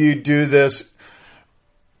Bull, will you do this?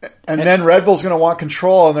 And then Red Bull's going to want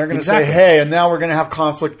control, and they're going to say, hey, and now we're going to have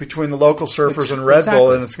conflict between the local surfers and Red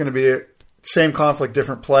Bull, and it's going to be same conflict,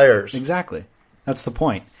 different players. Exactly. That's the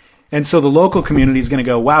point. And so the local community is going to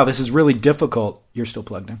go, wow, this is really difficult. You're still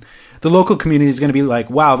plugged in. The local community is going to be like,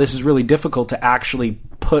 wow, this is really difficult to actually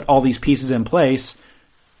put all these pieces in place.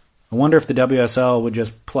 I wonder if the WSL would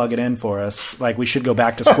just plug it in for us. Like, we should go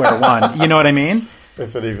back to square one. You know what I mean?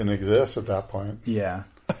 If it even exists at that point. Yeah.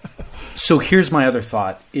 So here's my other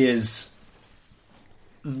thought is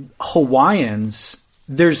Hawaiians,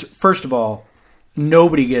 first of all,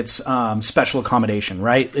 nobody gets special accommodation,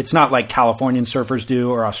 right? It's not like Californian surfers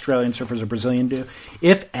do or Australian surfers or Brazilian do.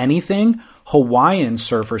 If anything, Hawaiian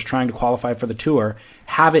surfers trying to qualify for the tour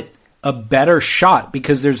have it a better shot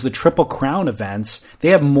because there's the Triple Crown events. They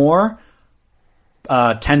have more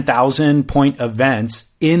 10,000 point events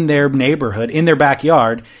in their neighborhood, in their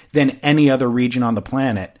backyard, than any other region on the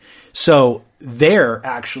planet. So they're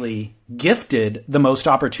actually gifted the most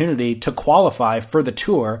opportunity to qualify for the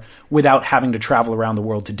tour without having to travel around the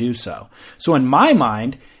world to do so. So in my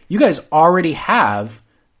mind, you guys already have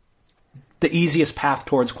the easiest path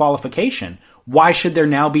towards qualification. Why should there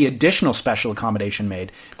now be additional special accommodation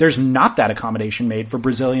made? There's not that accommodation made for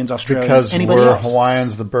Brazilians, Australians, anybody else. Because we're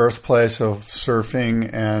Hawaiians, the birthplace of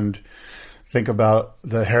surfing, and think about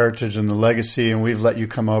the heritage and the legacy, and we've let you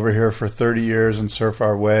come over here for 30 years and surf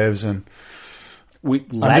our waves, and we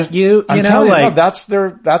let you know, like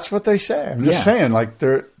that's what they say. I'm just saying, like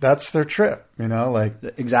that's their trip, like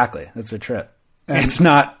exactly. That's their trip. And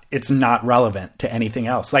it's not relevant to anything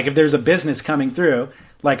else. Like if there's a business coming through,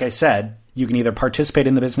 like I said, you can either participate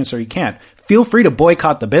in the business or you can't. Feel free to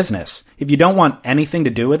boycott the business. If you don't want anything to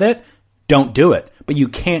do with it, don't do it. But you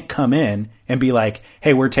can't come in and be like,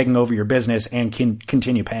 hey, we're taking over your business and can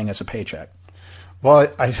continue paying us a paycheck. Well,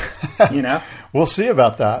 we'll see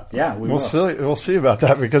about that. Yeah, we'll see about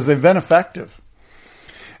that because they've been effective.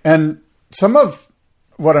 And some of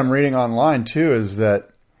what I'm reading online too is that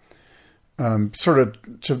sort of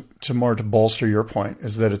to bolster your point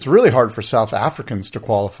is that it's really hard for South Africans to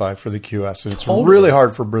qualify for the QS, and it's really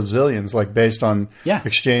hard for Brazilians, like based on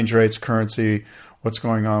exchange rates, currency, what's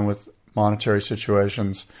going on with monetary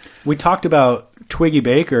situations. We talked about Twiggy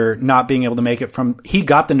Baker not being able to make it he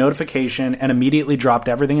got the notification and immediately dropped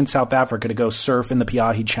everything in South Africa to go surf in the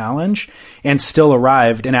Piahi Challenge and still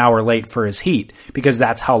arrived an hour late for his heat because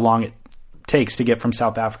that's how long it takes to get from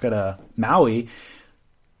South Africa to Maui.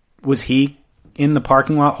 Was he in the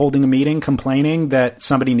parking lot holding a meeting complaining that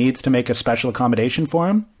somebody needs to make a special accommodation for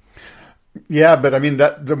him? Yeah, but I mean,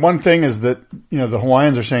 the one thing is that, the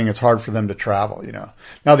Hawaiians are saying it's hard for them to travel,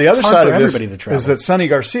 Now, the other side of this is that Sonny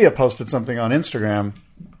Garcia posted something on Instagram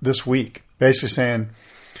this week, basically saying,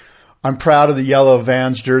 I'm proud of the yellow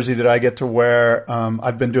Vans jersey that I get to wear.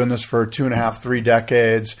 I've been doing this for 2.5, 3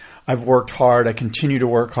 decades. I've worked hard. I continue to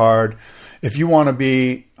work hard. If you want to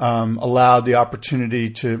be allowed the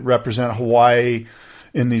opportunity to represent Hawaii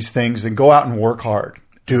in these things, then go out and work hard.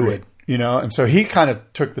 Do it. And so he kind of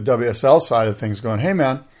took the WSL side of things going, hey,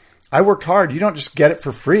 man, I worked hard. You don't just get it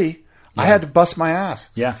for free. Yeah. I had to bust my ass.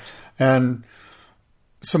 Yeah. And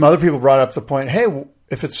some other people brought up the point, hey,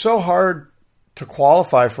 if it's so hard to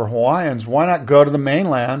qualify for Hawaiians, why not go to the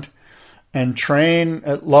mainland and train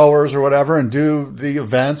at lowers or whatever and do the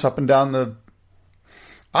events up and down the...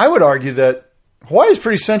 I would argue that Hawaii is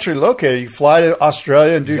pretty centrally located. You fly to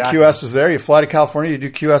Australia and do QSs there. You fly to California, you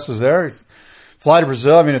do QSs there. Fly to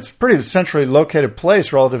Brazil. I mean, it's a pretty centrally located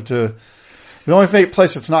place relative to the only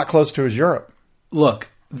place it's not close to is Europe. Look,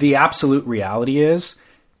 the absolute reality is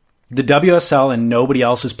the WSL and nobody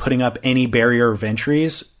else is putting up any barrier of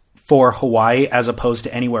entries for Hawaii as opposed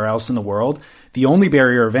to anywhere else in the world. The only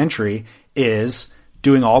barrier of entry is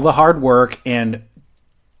doing all the hard work and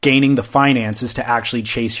gaining the finances to actually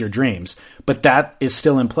chase your dreams. But that is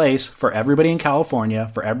still in place for everybody in California,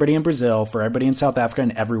 for everybody in Brazil, for everybody in South Africa,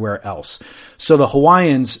 and everywhere else. So the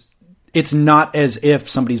Hawaiians, it's not as if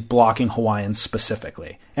somebody's blocking Hawaiians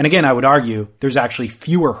specifically. And again, I would argue there's actually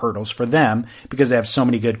fewer hurdles for them because they have so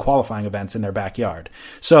many good qualifying events in their backyard.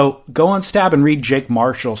 So go on Stab and read Jake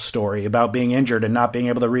Marshall's story about being injured and not being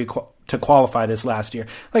able to qualify this last year.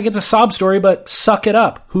 Like, it's a sob story, but suck it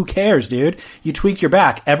up. Who cares, dude? You tweak your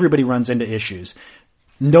back. Everybody runs into issues.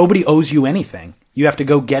 Nobody owes you anything. You have to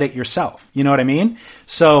go get it yourself. You know what I mean?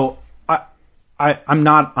 So I'm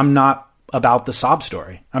not about the sob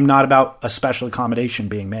story. I'm not about a special accommodation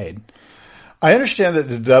being made. I understand that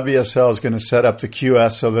the WSL is going to set up the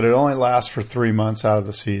QS so that it only lasts for 3 months out of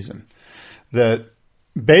the season. That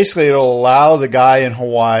basically it'll allow the guy in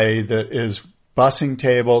Hawaii that is bussing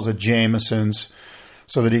tables at Jameson's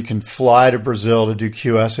so that he can fly to Brazil to do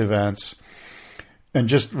QS events. And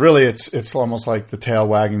just really it's almost like the tail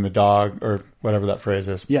wagging the dog or whatever that phrase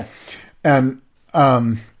is. Yeah. And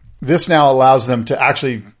this now allows them to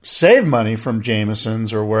actually save money from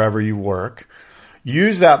Jameson's or wherever you work.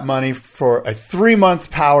 Use that money for a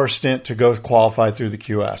 3-month power stint to go qualify through the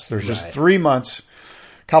QS. There's just 3 months,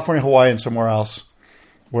 California, Hawaii, and somewhere else,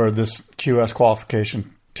 where this QS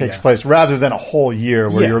qualification takes place, rather than a whole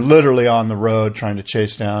year where you're literally on the road trying to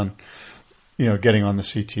chase down, getting on the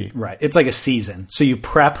CT. Right. It's like a season. So you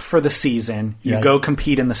prep for the season, you go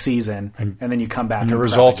compete in the season, and then you come back. And your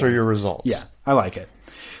results are your results. Yeah, I like it.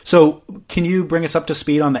 So can you bring us up to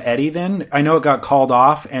speed on the Eddie then? I know it got called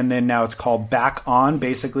off, and then now it's called back on,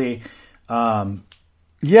 basically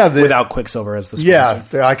without Quicksilver as the sponsor. Yeah,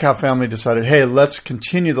 the ICAO family decided, hey, let's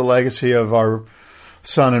continue the legacy of our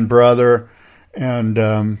son and brother, and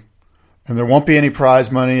there won't be any prize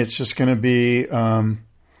money. It's just going to be,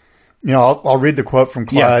 I'll read the quote from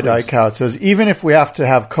Clyde ICAO. It says, even if we have to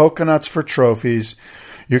have coconuts for trophies,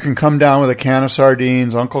 you can come down with a can of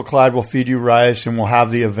sardines. Uncle Clyde will feed you rice, and we'll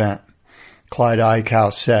have the event, Clyde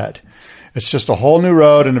ICAO said. It's just a whole new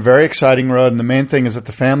road and a very exciting road, and the main thing is that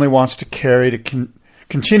the family wants to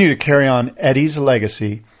continue to carry on Eddie's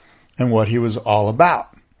legacy and what he was all about.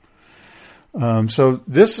 So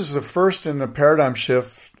this is the first in the paradigm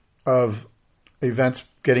shift of events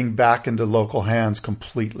getting back into local hands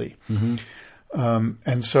completely. Mm-hmm.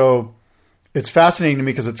 And so it's fascinating to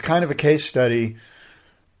me because it's kind of a case study.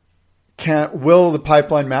 Will the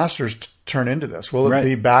Pipeline Masters turn into this? Will it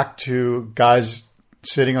be back to guys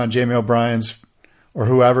sitting on Jamie O'Brien's or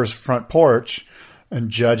whoever's front porch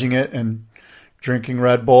and judging it and drinking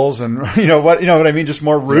Red Bulls and you know what I mean? Just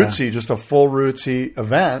more rootsy, just a full rootsy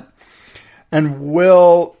event. And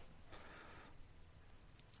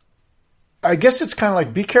I guess it's kind of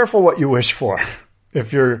like, be careful what you wish for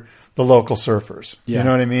if you're the local surfers. Yeah. You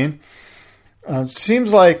know what I mean?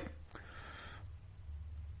 Seems like,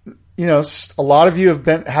 a lot of you have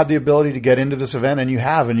had the ability to get into this event, and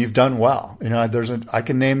you've done well. I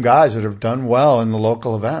can name guys that have done well in the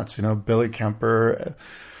local events. Billy Kemper,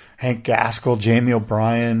 Hank Gaskell, Jamie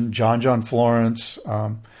O'Brien, John Florence,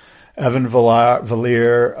 Evan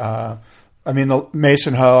Valier. I mean, the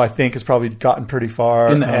Mason Ho, I think, has probably gotten pretty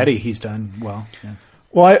far. In the Eddie, he's done well. Yeah.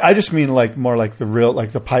 Well, I just mean like more like the real,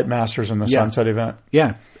 like the Pipe Masters and the Sunset event.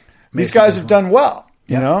 Yeah. These guys have done well,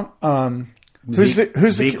 you know?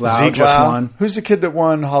 Who's Zeke Lau just won. Who's the kid that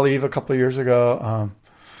won Haliv a couple of years ago?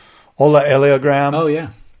 Ola Eleogram. Oh, yeah.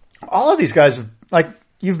 All of these guys, like,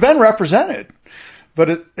 you've been represented,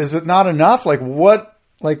 but is it not enough? Like, what,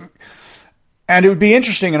 like, and it would be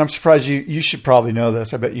interesting, and I'm surprised you should probably know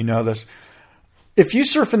this. I bet you know this. If you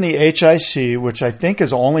surf in the HIC, which I think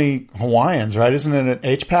is only Hawaiians, right? Isn't it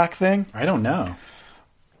an HPAC thing? I don't know.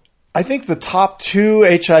 I think the top 2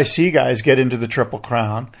 HIC guys get into the Triple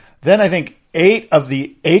Crown. Then I think 8 of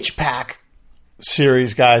the HPAC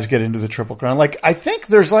series guys get into the Triple Crown. Like, I think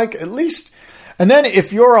there's like at least, and then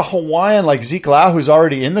if you're a Hawaiian like Zeke Lau who's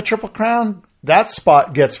already in the Triple Crown, that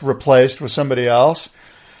spot gets replaced with somebody else.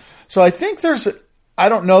 So I think I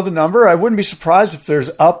don't know the number. I wouldn't be surprised if there's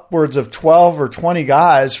upwards of 12 or 20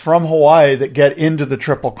 guys from Hawaii that get into the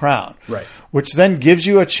Triple Crown. Right. Which then gives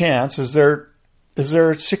you a chance. Is there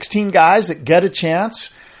 16 guys that get a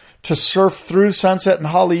chance to surf through Sunset and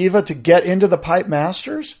Haleiwa to get into the Pipe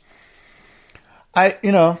Masters? I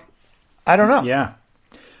don't know. Yeah.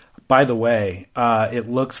 By the way, it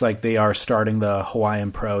looks like they are starting the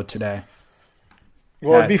Hawaiian Pro today.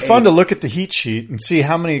 Well, it'd be fun to look at the heat sheet and see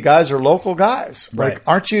how many guys are local guys. Like, Right.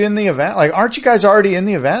 aren't you in the event? Like, aren't you guys already in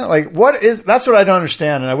the event? Like, that's what I don't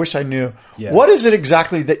understand, and I wish I knew. Yeah. What is it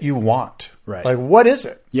exactly that you want? Right. Like, what is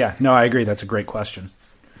it? Yeah, no, I agree. That's a great question.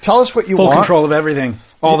 Tell us what you Full want. control of everything,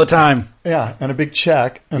 all the time. Yeah, and a big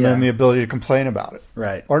check, and then the ability to complain about it.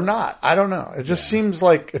 Right. Or not. I don't know. It just seems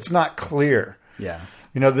like it's not clear. Yeah.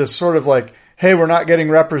 This sort of like, hey, we're not getting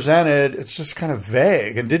represented. It's just kind of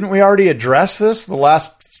vague. And didn't we already address this the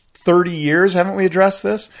last 30 years? Haven't we addressed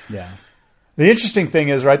this? Yeah. The interesting thing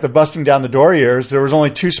is, right, the busting down the door years, there was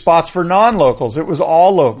only 2 spots for non-locals. It was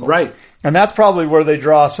all locals. Right. And that's probably where they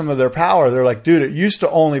draw some of their power. They're like, dude, it used to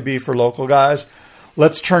only be for local guys.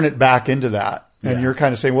 Let's turn it back into that. And Yeah. you're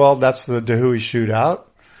kind of saying, well, that's the Dahui shootout.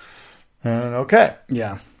 And okay.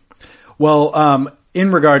 Yeah. Well, in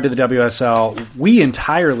regard to the WSL, we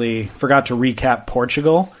entirely forgot to recap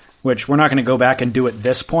Portugal, which we're not going to go back and do at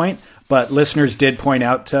this point. But listeners did point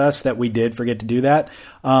out to us that we did forget to do that.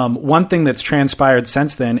 One thing that's transpired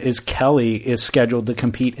since then is Kelly is scheduled to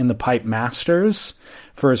compete in the Pipe Masters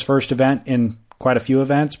for his first event in quite a few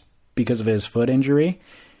events because of his foot injury.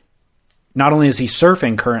 Not only is he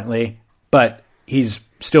surfing currently, but he's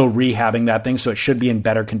still rehabbing that thing, so it should be in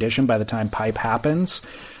better condition by the time Pipe happens,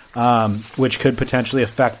 which could potentially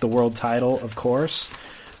affect the world title, of course.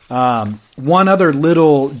 One other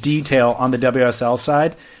little detail on the WSL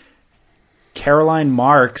side, Caroline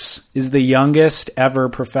Marks is the youngest ever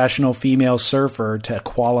professional female surfer to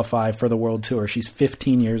qualify for the World Tour. She's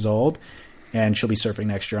 15 years old, and she'll be surfing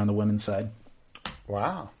next year on the women's side.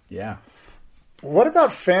 Wow. Yeah. What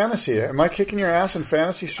about fantasy? Am I kicking your ass in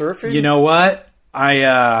fantasy surfing? You know what?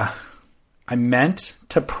 I meant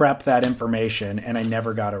to prep that information, and I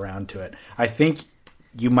never got around to it. I think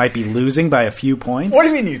you might be losing by a few points. What do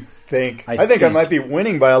you mean you think? I think I might be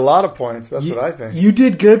winning by a lot of points. That's what I think. You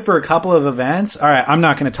did good for a couple of events. All right, I'm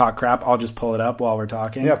not going to talk crap. I'll just pull it up while we're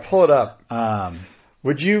talking. Yeah, pull it up.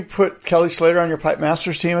 Would you put Kelly Slater on your Pipe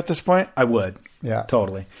Masters team at this point? I would. Yeah.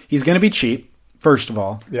 Totally. He's going to be cheap, first of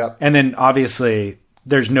all. Yeah. And then, obviously,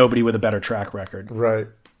 there's nobody with a better track record. Right.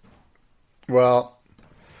 Well,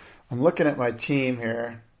 I'm looking at my team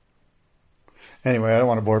here. Anyway, I don't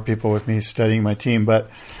want to bore people with me studying my team, but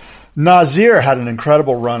Nazir had an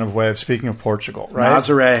incredible run of waves, speaking of Portugal, right?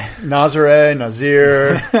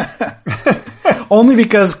 Nazir. Only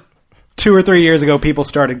because 2 or 3 years ago, people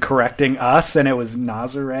started correcting us, and it was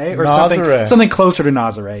Nazare or something closer to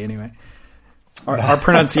Nazare, anyway. Our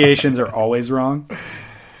pronunciations are always wrong.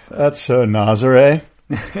 That's so Nazare.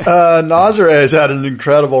 Nazare has had an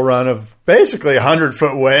incredible run of basically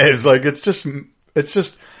 100-foot waves. Like,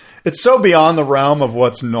 it's so beyond the realm of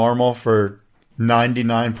what's normal for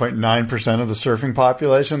 99.9% of the surfing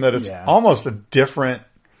population that it's almost a different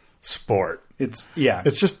sport. It's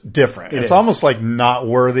just different. It's almost like not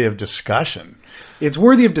worthy of discussion. It's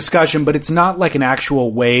worthy of discussion, but it's not like an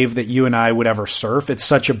actual wave that you and I would ever surf. It's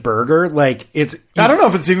such a burger. Like I don't know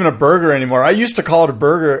if it's even a burger anymore. I used to call it a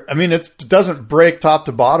burger. I mean, it doesn't break top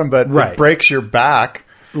to bottom, but it breaks your back.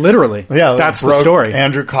 Literally. Yeah, that's the story.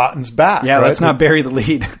 Andrew Cotton's back. Yeah, let's not bury the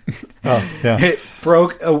lead. Oh, yeah. It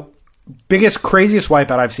broke biggest, craziest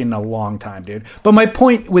wipeout I've seen in a long time, dude. But my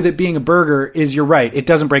point with it being a burger is you're right. It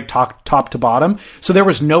doesn't break top to bottom. So there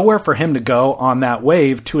was nowhere for him to go on that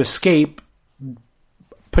wave to escape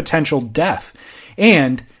potential death.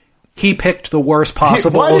 And He picked the worst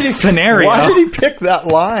possible scenario. Why did he pick that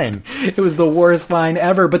line? It was the worst line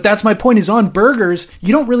ever. But that's my point, is on burgers,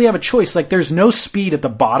 you don't really have a choice. Like, there's no speed at the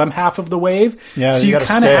bottom half of the wave. Yeah, so you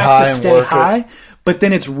kind of have to stay high. But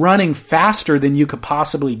then it's running faster than you could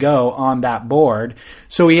possibly go on that board.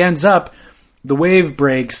 So he ends up, the wave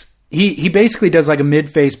breaks. He basically does like a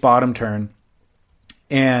mid-face bottom turn.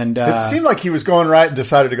 And it seemed like he was going right and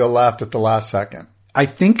decided to go left at the last second. I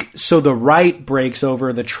think so. The right breaks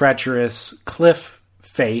over the treacherous cliff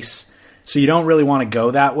face, so you don't really want to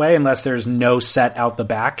go that way unless there's no set out the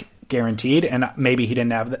back guaranteed, and maybe he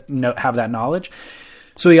didn't have that knowledge.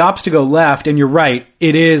 So he opts to go left, and you're right,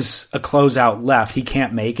 it is a closeout left. He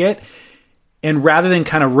can't make it. And rather than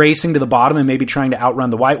kind of racing to the bottom and maybe trying to outrun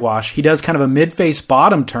the whitewash, he does kind of a mid-face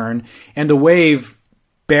bottom turn, and the wave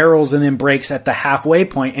barrels and then breaks at the halfway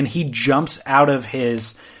point, and he jumps out of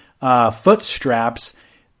his foot straps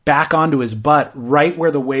back onto his butt right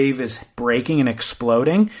where the wave is breaking and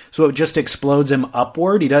exploding. So it just explodes him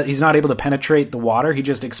upward. He's not able to penetrate the water. He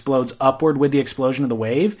just explodes upward with the explosion of the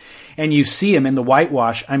wave. And you see him in the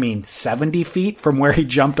whitewash, 70 feet from where he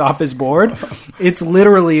jumped off his board. It's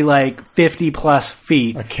literally like 50 plus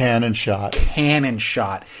feet. A cannon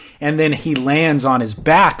shot. And then he lands on his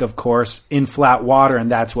back, of course, in flat water,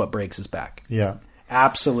 and that's what breaks his back. Yeah.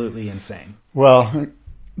 Absolutely insane. Well,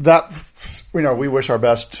 that, we wish our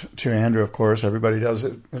best to Andrew, of course. Everybody does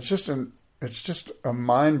it. It's just a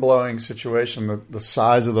mind-blowing situation, the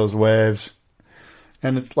size of those waves.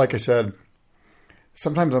 And it's like I said,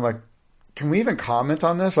 sometimes I'm like, can we even comment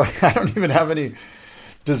on this? Like, I don't even have any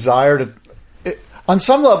desire to. On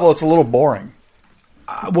some level, it's a little boring.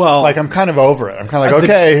 Like, I'm kind of over it. I'm kind of like,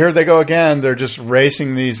 okay, here they go again. They're just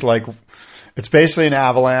racing these, like, it's basically an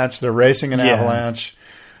avalanche. They're racing an avalanche.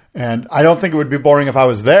 And I don't think it would be boring if I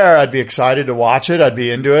was there. I'd be excited to watch it. I'd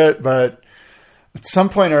be into it. But at some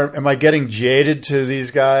point, am I getting jaded to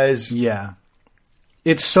these guys? Yeah.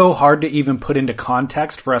 It's so hard to even put into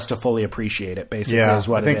context for us to fully appreciate it, basically, is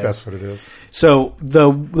what it is. I think that's what it is. So the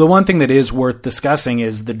one thing that is worth discussing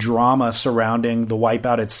is the drama surrounding the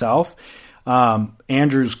wipeout itself.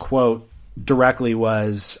 Andrew's quote directly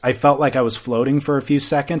was, I felt like I was floating for a few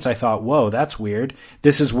seconds. I thought, whoa, that's weird.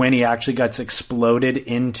 This is when he actually gets exploded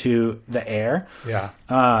into the air.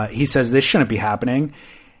 Yeah. He says, this shouldn't be happening.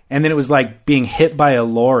 And then it was like being hit by a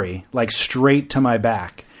lorry, like straight to my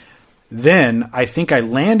back. Then I think I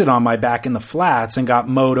landed on my back in the flats and got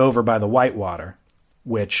mowed over by the whitewater,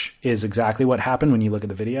 which is exactly what happened when you look at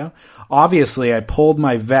the video. Obviously, I pulled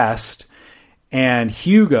my vest and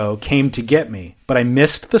Hugo came to get me, but I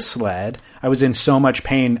missed the sled. I was in so much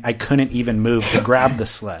pain, I couldn't even move to grab the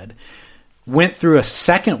sled. Went through a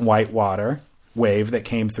second whitewater wave that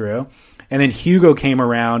came through, and then Hugo came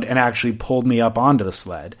around and actually pulled me up onto the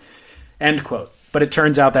sled. End quote. But it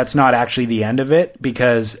turns out that's not actually the end of it,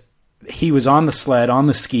 because he was on the sled, on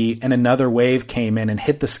the ski, and another wave came in and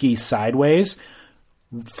hit the ski sideways,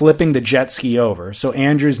 flipping the jet ski over. So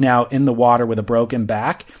Andrew's now in the water with a broken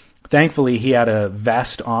back. Thankfully, he had a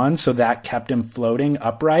vest on, so that kept him floating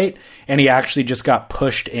upright, and he actually just got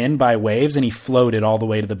pushed in by waves, and he floated all the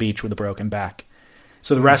way to the beach with a broken back.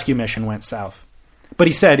 So the rescue mission went south. But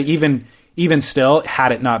he said even still,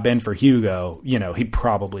 had it not been for Hugo, he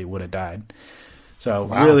probably would have died. So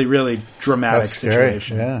really, really dramatic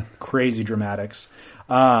situation. Yeah. Crazy dramatics.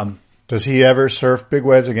 Does he ever surf big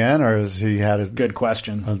waves again, or has he had his... Good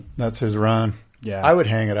question. That's his run. Yeah. I would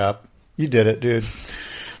hang it up. You did it, dude.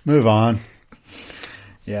 Move on.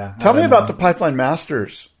 Yeah. Tell me about the Pipeline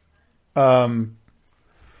Masters. What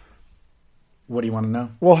do you want to know?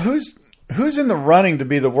 Well, who's in the running to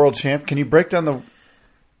be the world champ? Can you break down the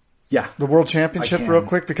world championship real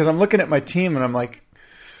quick? Because I'm looking at my team and I'm like,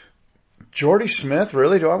 Jordy Smith,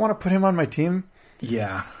 really? Do I want to put him on my team?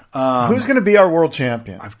 Yeah. Who's going to be our world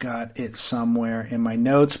champion? I've got it somewhere in my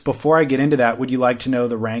notes. Before I get into that, would you like to know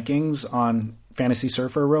the rankings on Fantasy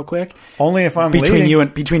Surfer real quick? Only if I'm between leading.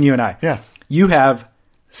 Between you and I. Yeah. You have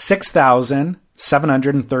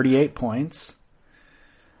 6,738 points.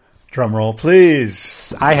 Drum roll,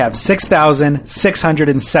 please. I have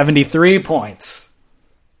 6,673 points.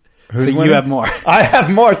 Who's so winning? You have more. I have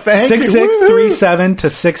more. Thank you. 6637 to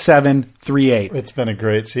 6738. It's been a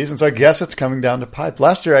great season. So I guess it's coming down to pipe.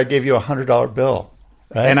 Last year I gave you $100 bill.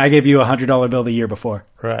 Right? And I gave you a $100 bill the year before.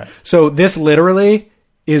 Right. So this literally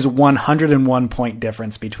is 101 point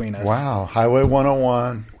difference between us. Wow. Highway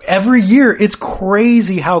 101. Every year. It's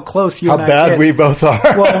crazy how close you and I get. How bad we both are.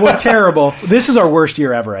 Well, we're terrible. This is our worst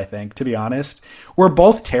year ever, I think, to be honest. We're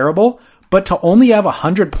both terrible. But to only have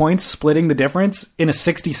 100 points splitting the difference in a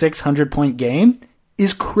 6,600 point game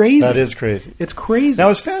is crazy. That is crazy. It's crazy. Now,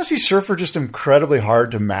 is Fantasy Surfer just incredibly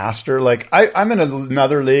hard to master? Like, I'm in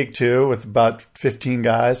another league, too, with about 15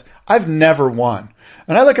 guys. I've never won.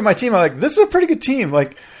 And I look at my team, I'm like, this is a pretty good team.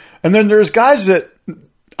 Like, and then there's guys that,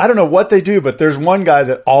 I don't know what they do, but there's one guy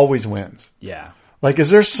that always wins. Yeah. Like, is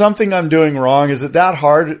there something I'm doing wrong? Is it that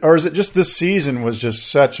hard? Or is it just this season was just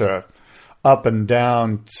such a up and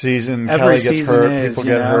down season? Every Kelly gets season hurt. is, People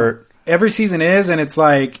get hurt. Every season is, and it's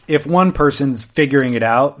like if one person's figuring it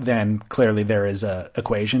out, then clearly there is a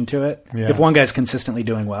equation to it. Yeah. If one guy's consistently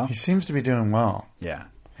doing well. He seems to be doing well. Yeah.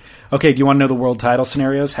 Okay, do you want to know the world title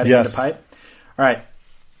scenarios heading into Pipe? All right.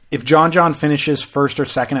 If John finishes first or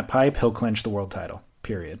second at Pipe, he'll clinch the world title,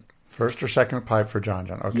 period. First or second at Pipe for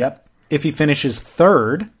John. Okay. Yep. If he finishes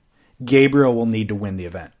third, Gabriel will need to win the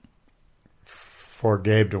event. For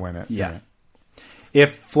Gabe to win it. Yeah. Right.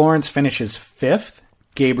 If Florence finishes fifth,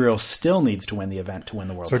 Gabriel still needs to win the event to win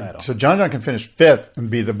the world title. So John can finish fifth and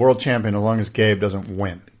be the world champion as long as Gabe doesn't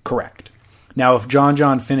win. Correct. Now, if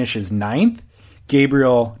John finishes ninth,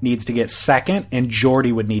 Gabriel needs to get second, and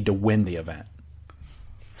Jordy would need to win the event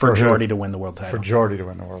for Jordy to win the world title. For Jordy to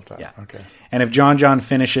win the world title. Yeah. Okay. And if John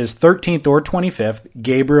finishes 13th or 25th,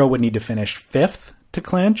 Gabriel would need to finish fifth to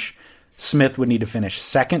clinch. Smith would need to finish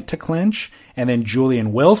second to clinch. And then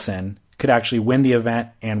Julian Wilson could actually win the event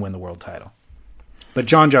and win the world title. But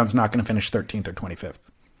John's not going to finish 13th or 25th.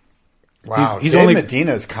 Wow. He's Dave only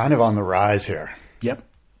Medina is kind of on the rise here. Yep.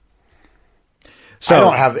 So I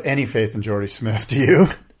don't have any faith in Jordy Smith. Do you?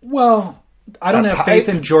 Well, I don't At have faith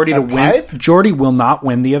Pipe? in Jordy to At win. Pipe? Jordy will not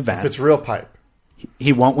win the event. If it's real Pipe.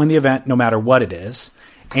 He won't win the event no matter what it is.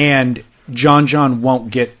 And John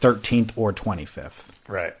won't get 13th or 25th.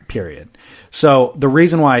 Right. Period. So the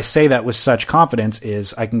reason why I say that with such confidence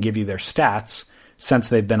is I can give you their stats since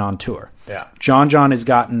they've been on tour. Yeah. John has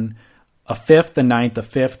gotten a fifth, a ninth, a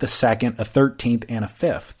fifth, a second, a 13th, and a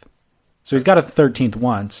fifth. So he's got a 13th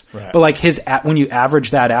once. Right. But like when you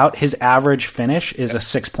average that out, his average finish is a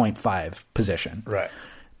 6.5 position. Right.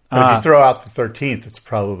 But if you throw out the 13th, it's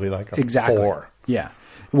probably like a 4. Yeah.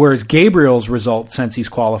 Whereas Gabriel's result since he's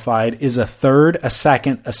qualified is a third, a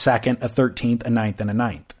second, a 13th, a ninth, and a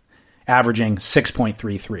ninth, averaging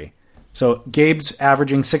 6.33. So Gabe's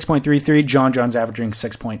averaging 6.33, John's averaging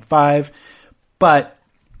 6.5, but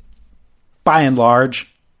by and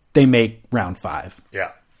large, they make round 5.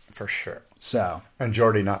 Yeah, for sure. So, And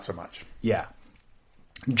Jordy, not so much. yeah.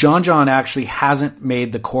 John actually hasn't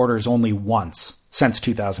made the quarters only once since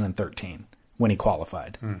 2013 when he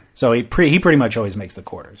qualified. So he pretty much always makes the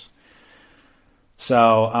quarters.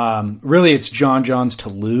 So really it's John's to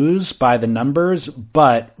lose by the numbers,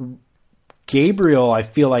 but Gabriel, I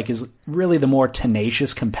feel like, is really the more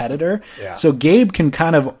tenacious competitor. Yeah. So Gabe can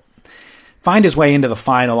kind of find his way into the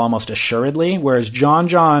final almost assuredly, whereas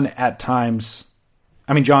John at times,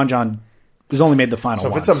 I mean, John has only made the final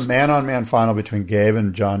once. So if it's a man-on-man final between Gabe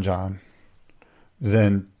and John,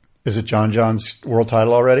 then is it John's world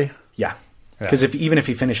title already? Yeah. Because even if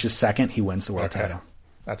he finishes second, he wins the world title.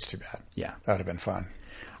 That's too bad. Yeah. That would have been fun.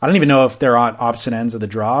 I don't even know if they're on opposite ends of the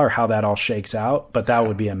draw or how that all shakes out, but that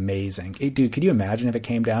would be amazing. Hey, dude, could you imagine if it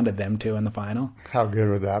came down to them two in the final? How good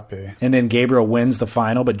would that be? And then Gabriel wins the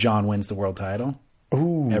final, but John wins the world title?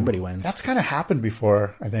 Ooh. Everybody wins. That's kind of happened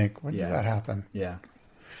before, I think. When did that happen? Yeah.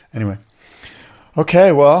 Anyway.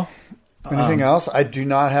 Okay, well, anything else? I do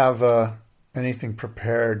not have anything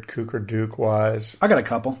prepared, Kook or Duke-wise. I got a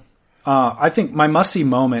couple. I think my must-see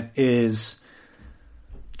moment is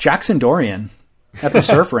Jackson Dorian at the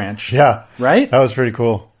Surf Ranch. Yeah. Right? That was pretty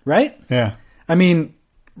cool. Right? Yeah. I mean,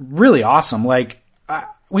 really awesome. Like,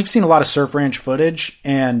 we've seen a lot of Surf Ranch footage,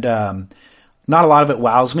 and not a lot of it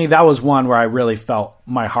wows me. That was one where I really felt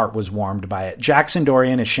my heart was warmed by it. Jackson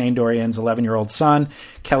Dorian is Shane Dorian's 11-year-old son,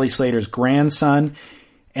 Kelly Slater's grandson.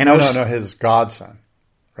 And No, his godson.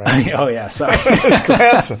 Right? Oh, yeah, sorry. His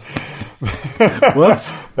grandson.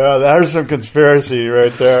 Whoops. There's some conspiracy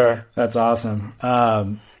right there. That's awesome.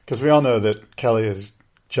 Because we all know that Kelly is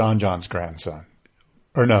John's grandson.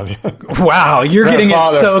 Or no. Wow, you're getting it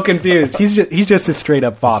Grandfather. so confused. He's just a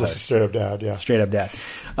straight-up father. Just a straight-up dad, yeah. Straight up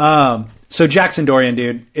dad. So Jackson Dorian,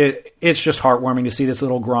 dude, it's just heartwarming to see this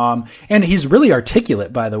little Grom. And he's really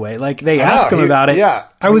articulate, by the way. Like, they asked him about it. Yeah,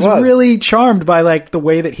 I was really charmed by, like, the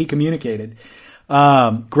way that he communicated.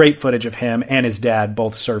 Great footage of him and his dad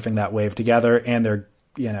both surfing that wave together, and their,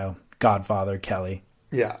 godfather, Kelly.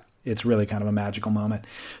 Yeah. It's really kind of a magical moment.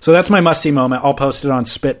 So that's my must-see moment. I'll post it on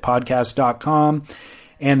spitpodcast.com.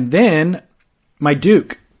 And then my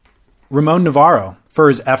Duke, Ramon Navarro, for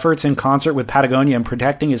his efforts in concert with Patagonia and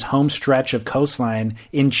protecting his home stretch of coastline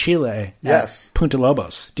in Chile Yes. at Punta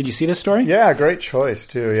Lobos. Did you see this story? Yeah, great choice,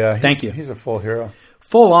 too. Yeah. Thank you. He's a full hero.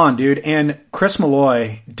 Full on, dude. And Chris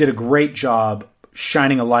Malloy did a great job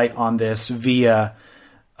shining a light on this via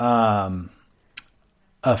a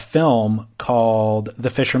film called The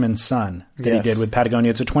Fisherman's Son that he did with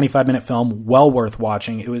Patagonia. It's a 25-minute film, well worth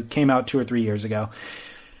watching. Came out 2 or 3 years ago.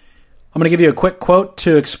 I'm going to give you a quick quote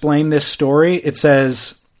to explain this story. It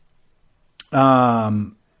says,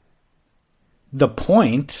 the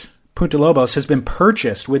Point, Punta Lobos, has been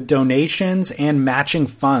purchased with donations and matching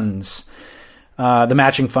funds. The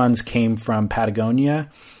matching funds came from Patagonia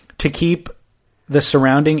to keep the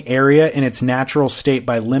surrounding area in its natural state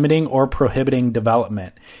by limiting or prohibiting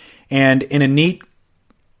development. And in a neat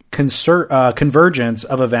convergence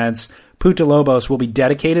of events, Punta Lobos will be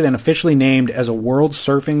dedicated and officially named as a World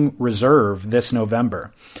Surfing Reserve this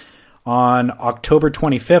November. On October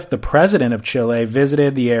 25th, the president of Chile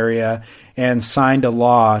visited the area and signed a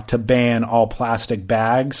law to ban all plastic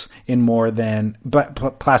bags in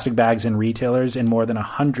retailers in more than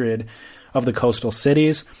 100 of the coastal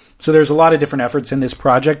cities. So there's a lot of different efforts in this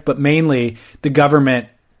project, but mainly the government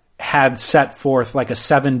had set forth like a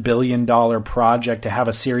 $7 billion project to have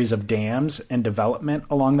a series of dams and development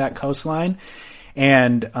along that coastline.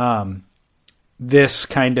 And this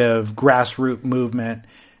kind of grassroots movement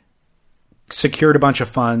secured a bunch of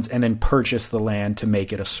funds and then purchased the land to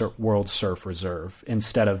make it a World Surf Reserve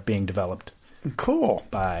instead of being developed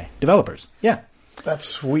by developers. Yeah. That's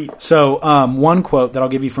sweet. So one quote that I'll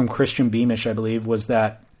give you from Christian Beamish, I believe, was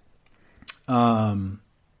that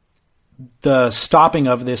the stopping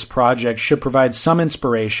of this project should provide some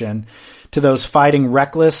inspiration to those fighting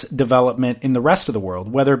reckless development in the rest of the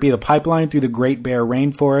world, whether it be the pipeline through the Great Bear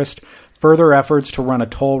Rainforest, further efforts to run a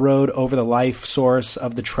toll road over the life source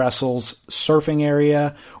of the Trestles surfing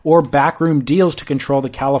area, or backroom deals to control the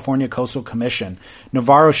California Coastal Commission.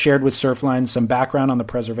 Navarro shared with Surfline some background on the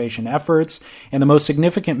preservation efforts, and the most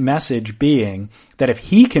significant message being that if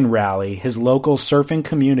he can rally his local surfing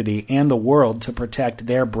community and the world to protect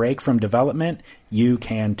their break from development, you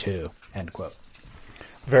can too. End quote.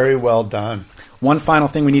 Very well done. One final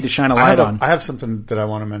thing we need to shine a light on. I have something that I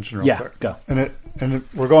want to mention real quick. Go. And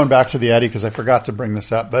we're going back to the Eddy because I forgot to bring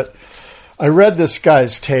this up, but I read this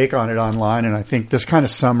guy's take on it online, and I think this kind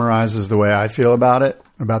of summarizes the way I feel about it,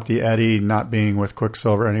 about the Eddy not being with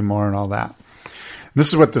Quiksilver anymore and all that. This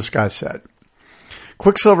is what this guy said.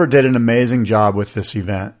 Quiksilver did an amazing job with this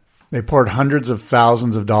event. They poured hundreds of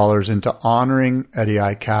thousands of dollars into honoring Eddie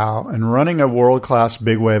Aikau and running a world-class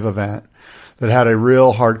big wave event that had a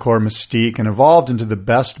real hardcore mystique and evolved into the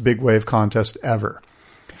best big wave contest ever.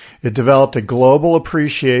 It developed a global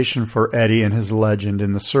appreciation for Eddie and his legend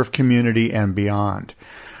in the surf community and beyond.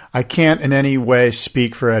 I can't in any way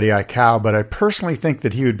speak for Eddie Aikau, but I personally think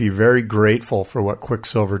that he would be very grateful for what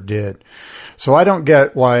Quiksilver did. So I don't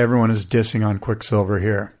get why everyone is dissing on Quiksilver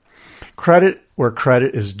here. Credit where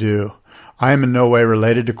credit is due. I am in no way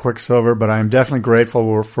related to Quiksilver, but I am definitely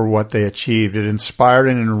grateful for what they achieved. It inspired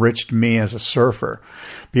and enriched me as a surfer.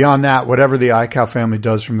 Beyond that, whatever the Aikau family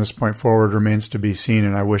does from this point forward remains to be seen,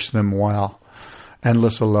 and I wish them well.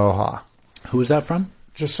 Endless aloha. Who is that from?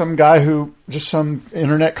 Just some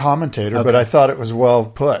internet commentator, okay. But I thought it was well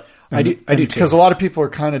put. I do too. Because a lot of people are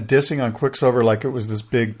kind of dissing on Quiksilver like it was this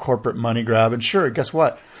big corporate money grab. And sure, guess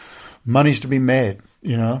what? Money's to be made,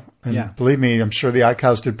 you know? And believe me, I'm sure the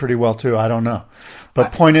Aikaus did pretty well too. I don't know.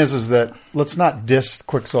 But point is that let's not diss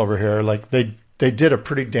Quiksilver here. Like they did a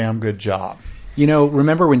pretty damn good job. You know,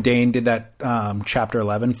 remember when Dane did that Chapter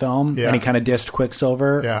 11 film and he kind of dissed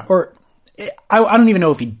Quiksilver? Yeah. Or I don't even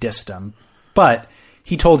know if he dissed him, but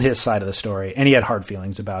he told his side of the story and he had hard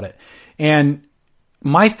feelings about it. And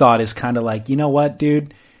my thought is kind of like, you know what,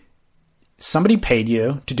 dude? Somebody paid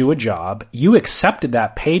you to do a job. You accepted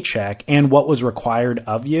that paycheck and what was required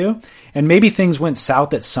of you. And maybe things went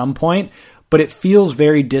south at some point, but it feels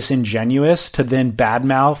very disingenuous to then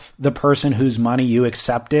badmouth the person whose money you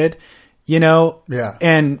accepted, you know? Yeah.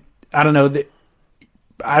 And I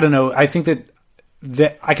don't know. I think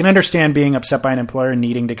that I can understand being upset by an employer and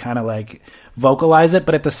needing to kind of like vocalize it.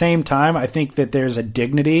 But at the same time, I think that there's a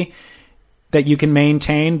dignity that you can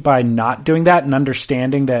maintain by not doing that and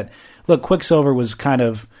understanding that, look, Quiksilver was kind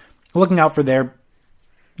of looking out for they're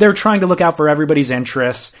trying to look out for everybody's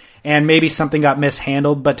interests, and maybe something got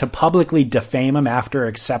mishandled, but to publicly defame him after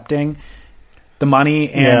accepting the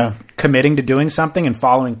money and committing to doing something and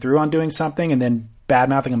following through on doing something and then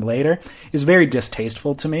bad-mouthing him later is very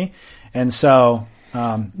distasteful to me. And so...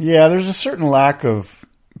 there's a certain lack of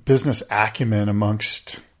business acumen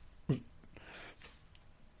amongst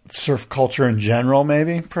surf culture in general,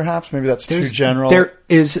 perhaps that's too general. There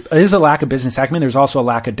is a lack of business acumen. There's also a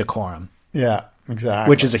lack of decorum. Yeah, exactly.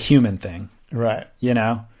 Which is a human thing. Right. You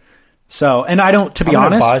know? So, and I don't, to be I'm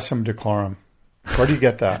honest, gonna buy some Decorum. Where do you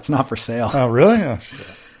get that? it's not for sale. Oh, really? Oh, shit.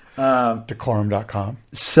 Decorum.com.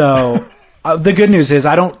 So the good news is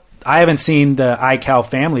I haven't seen the iCal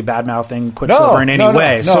family bad-mouthing Quicksilver in any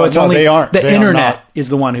way. So it's only they aren't. The They are internet not. is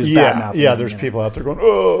the one who's Yeah, bad-mouthing. yeah. There's people out there going,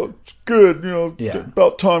 "Oh, it's good," Yeah.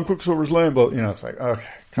 about time Quicksilver's lame, but it's like, okay,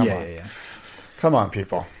 come on, Yeah. come on,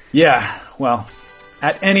 people. Yeah, well,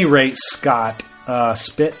 at any rate, Scott,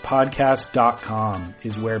 spitpodcast.com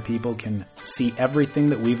is where people can see everything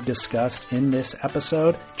that we've discussed in this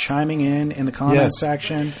episode, chiming in the comment Yes.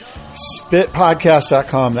 section.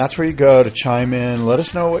 Spitpodcast.com. That's where you go to chime in. Let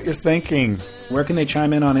us know what you're thinking. Where can they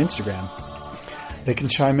chime in on Instagram? They can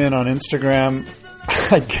chime in on Instagram.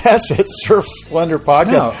 I guess it's Surf Splendor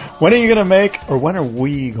Podcast. No. When are you going to make, or when are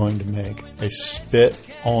we going to make a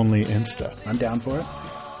spit-only Insta? I'm down for it.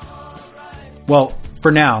 Well,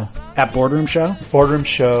 for now, at Boardroom Show. Boardroom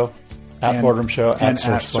Show, at Boardroom Show, and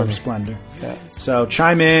at Surf Splendor. Yeah. So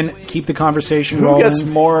chime in, keep the conversation Who rolling. gets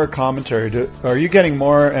more commentary? Are you getting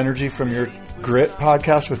more energy from your Grit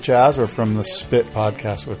podcast with Chaz or from the Spit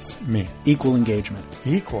podcast with me? Equal engagement.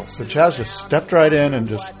 Equal. So Chaz just stepped right in and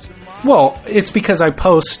just... Well, it's because I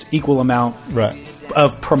post equal amount Right.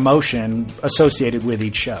 of promotion associated with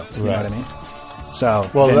each show. You know Right. what I mean? So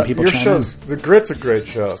Well, then people your chime show's... The Grit's a great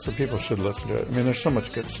show, so people should listen to it. I mean, there's so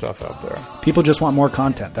much good stuff out there. in. People just want more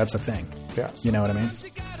content. That's the thing. Yeah. You know what I mean?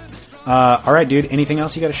 All right, dude. Anything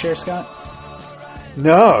else you got to share, Scott?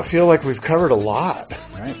 No, I feel like we've covered a lot.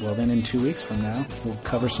 All right. Well, then in 2 weeks from now, we'll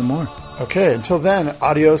cover some more. Okay, until then,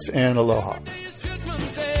 adios and aloha.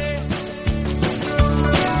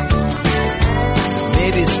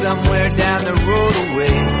 Maybe somewhere down the road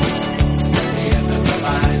away,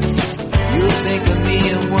 you'll think of me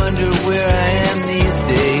and wonder where I am these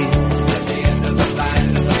days.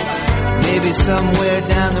 Maybe somewhere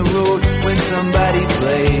down the road when somebody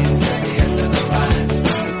plays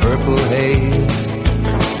Purple Haze.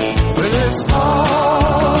 Well, it's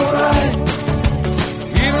alright,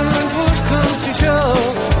 even when push comes to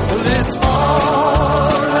shove. Well, it's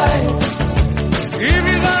alright, if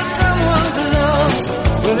you got someone to love.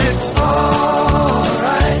 Well, it's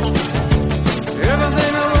alright,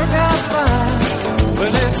 everything will work out fine.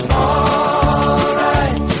 Well, it's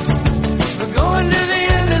alright, we're going to the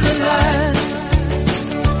end of the line.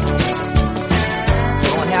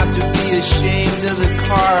 Don't have to be ashamed of the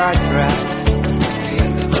car I drive.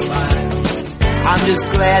 I'm just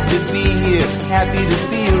glad to be here, happy to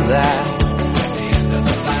be alive.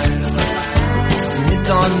 And it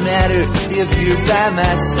don't matter if you're by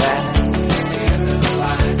my side.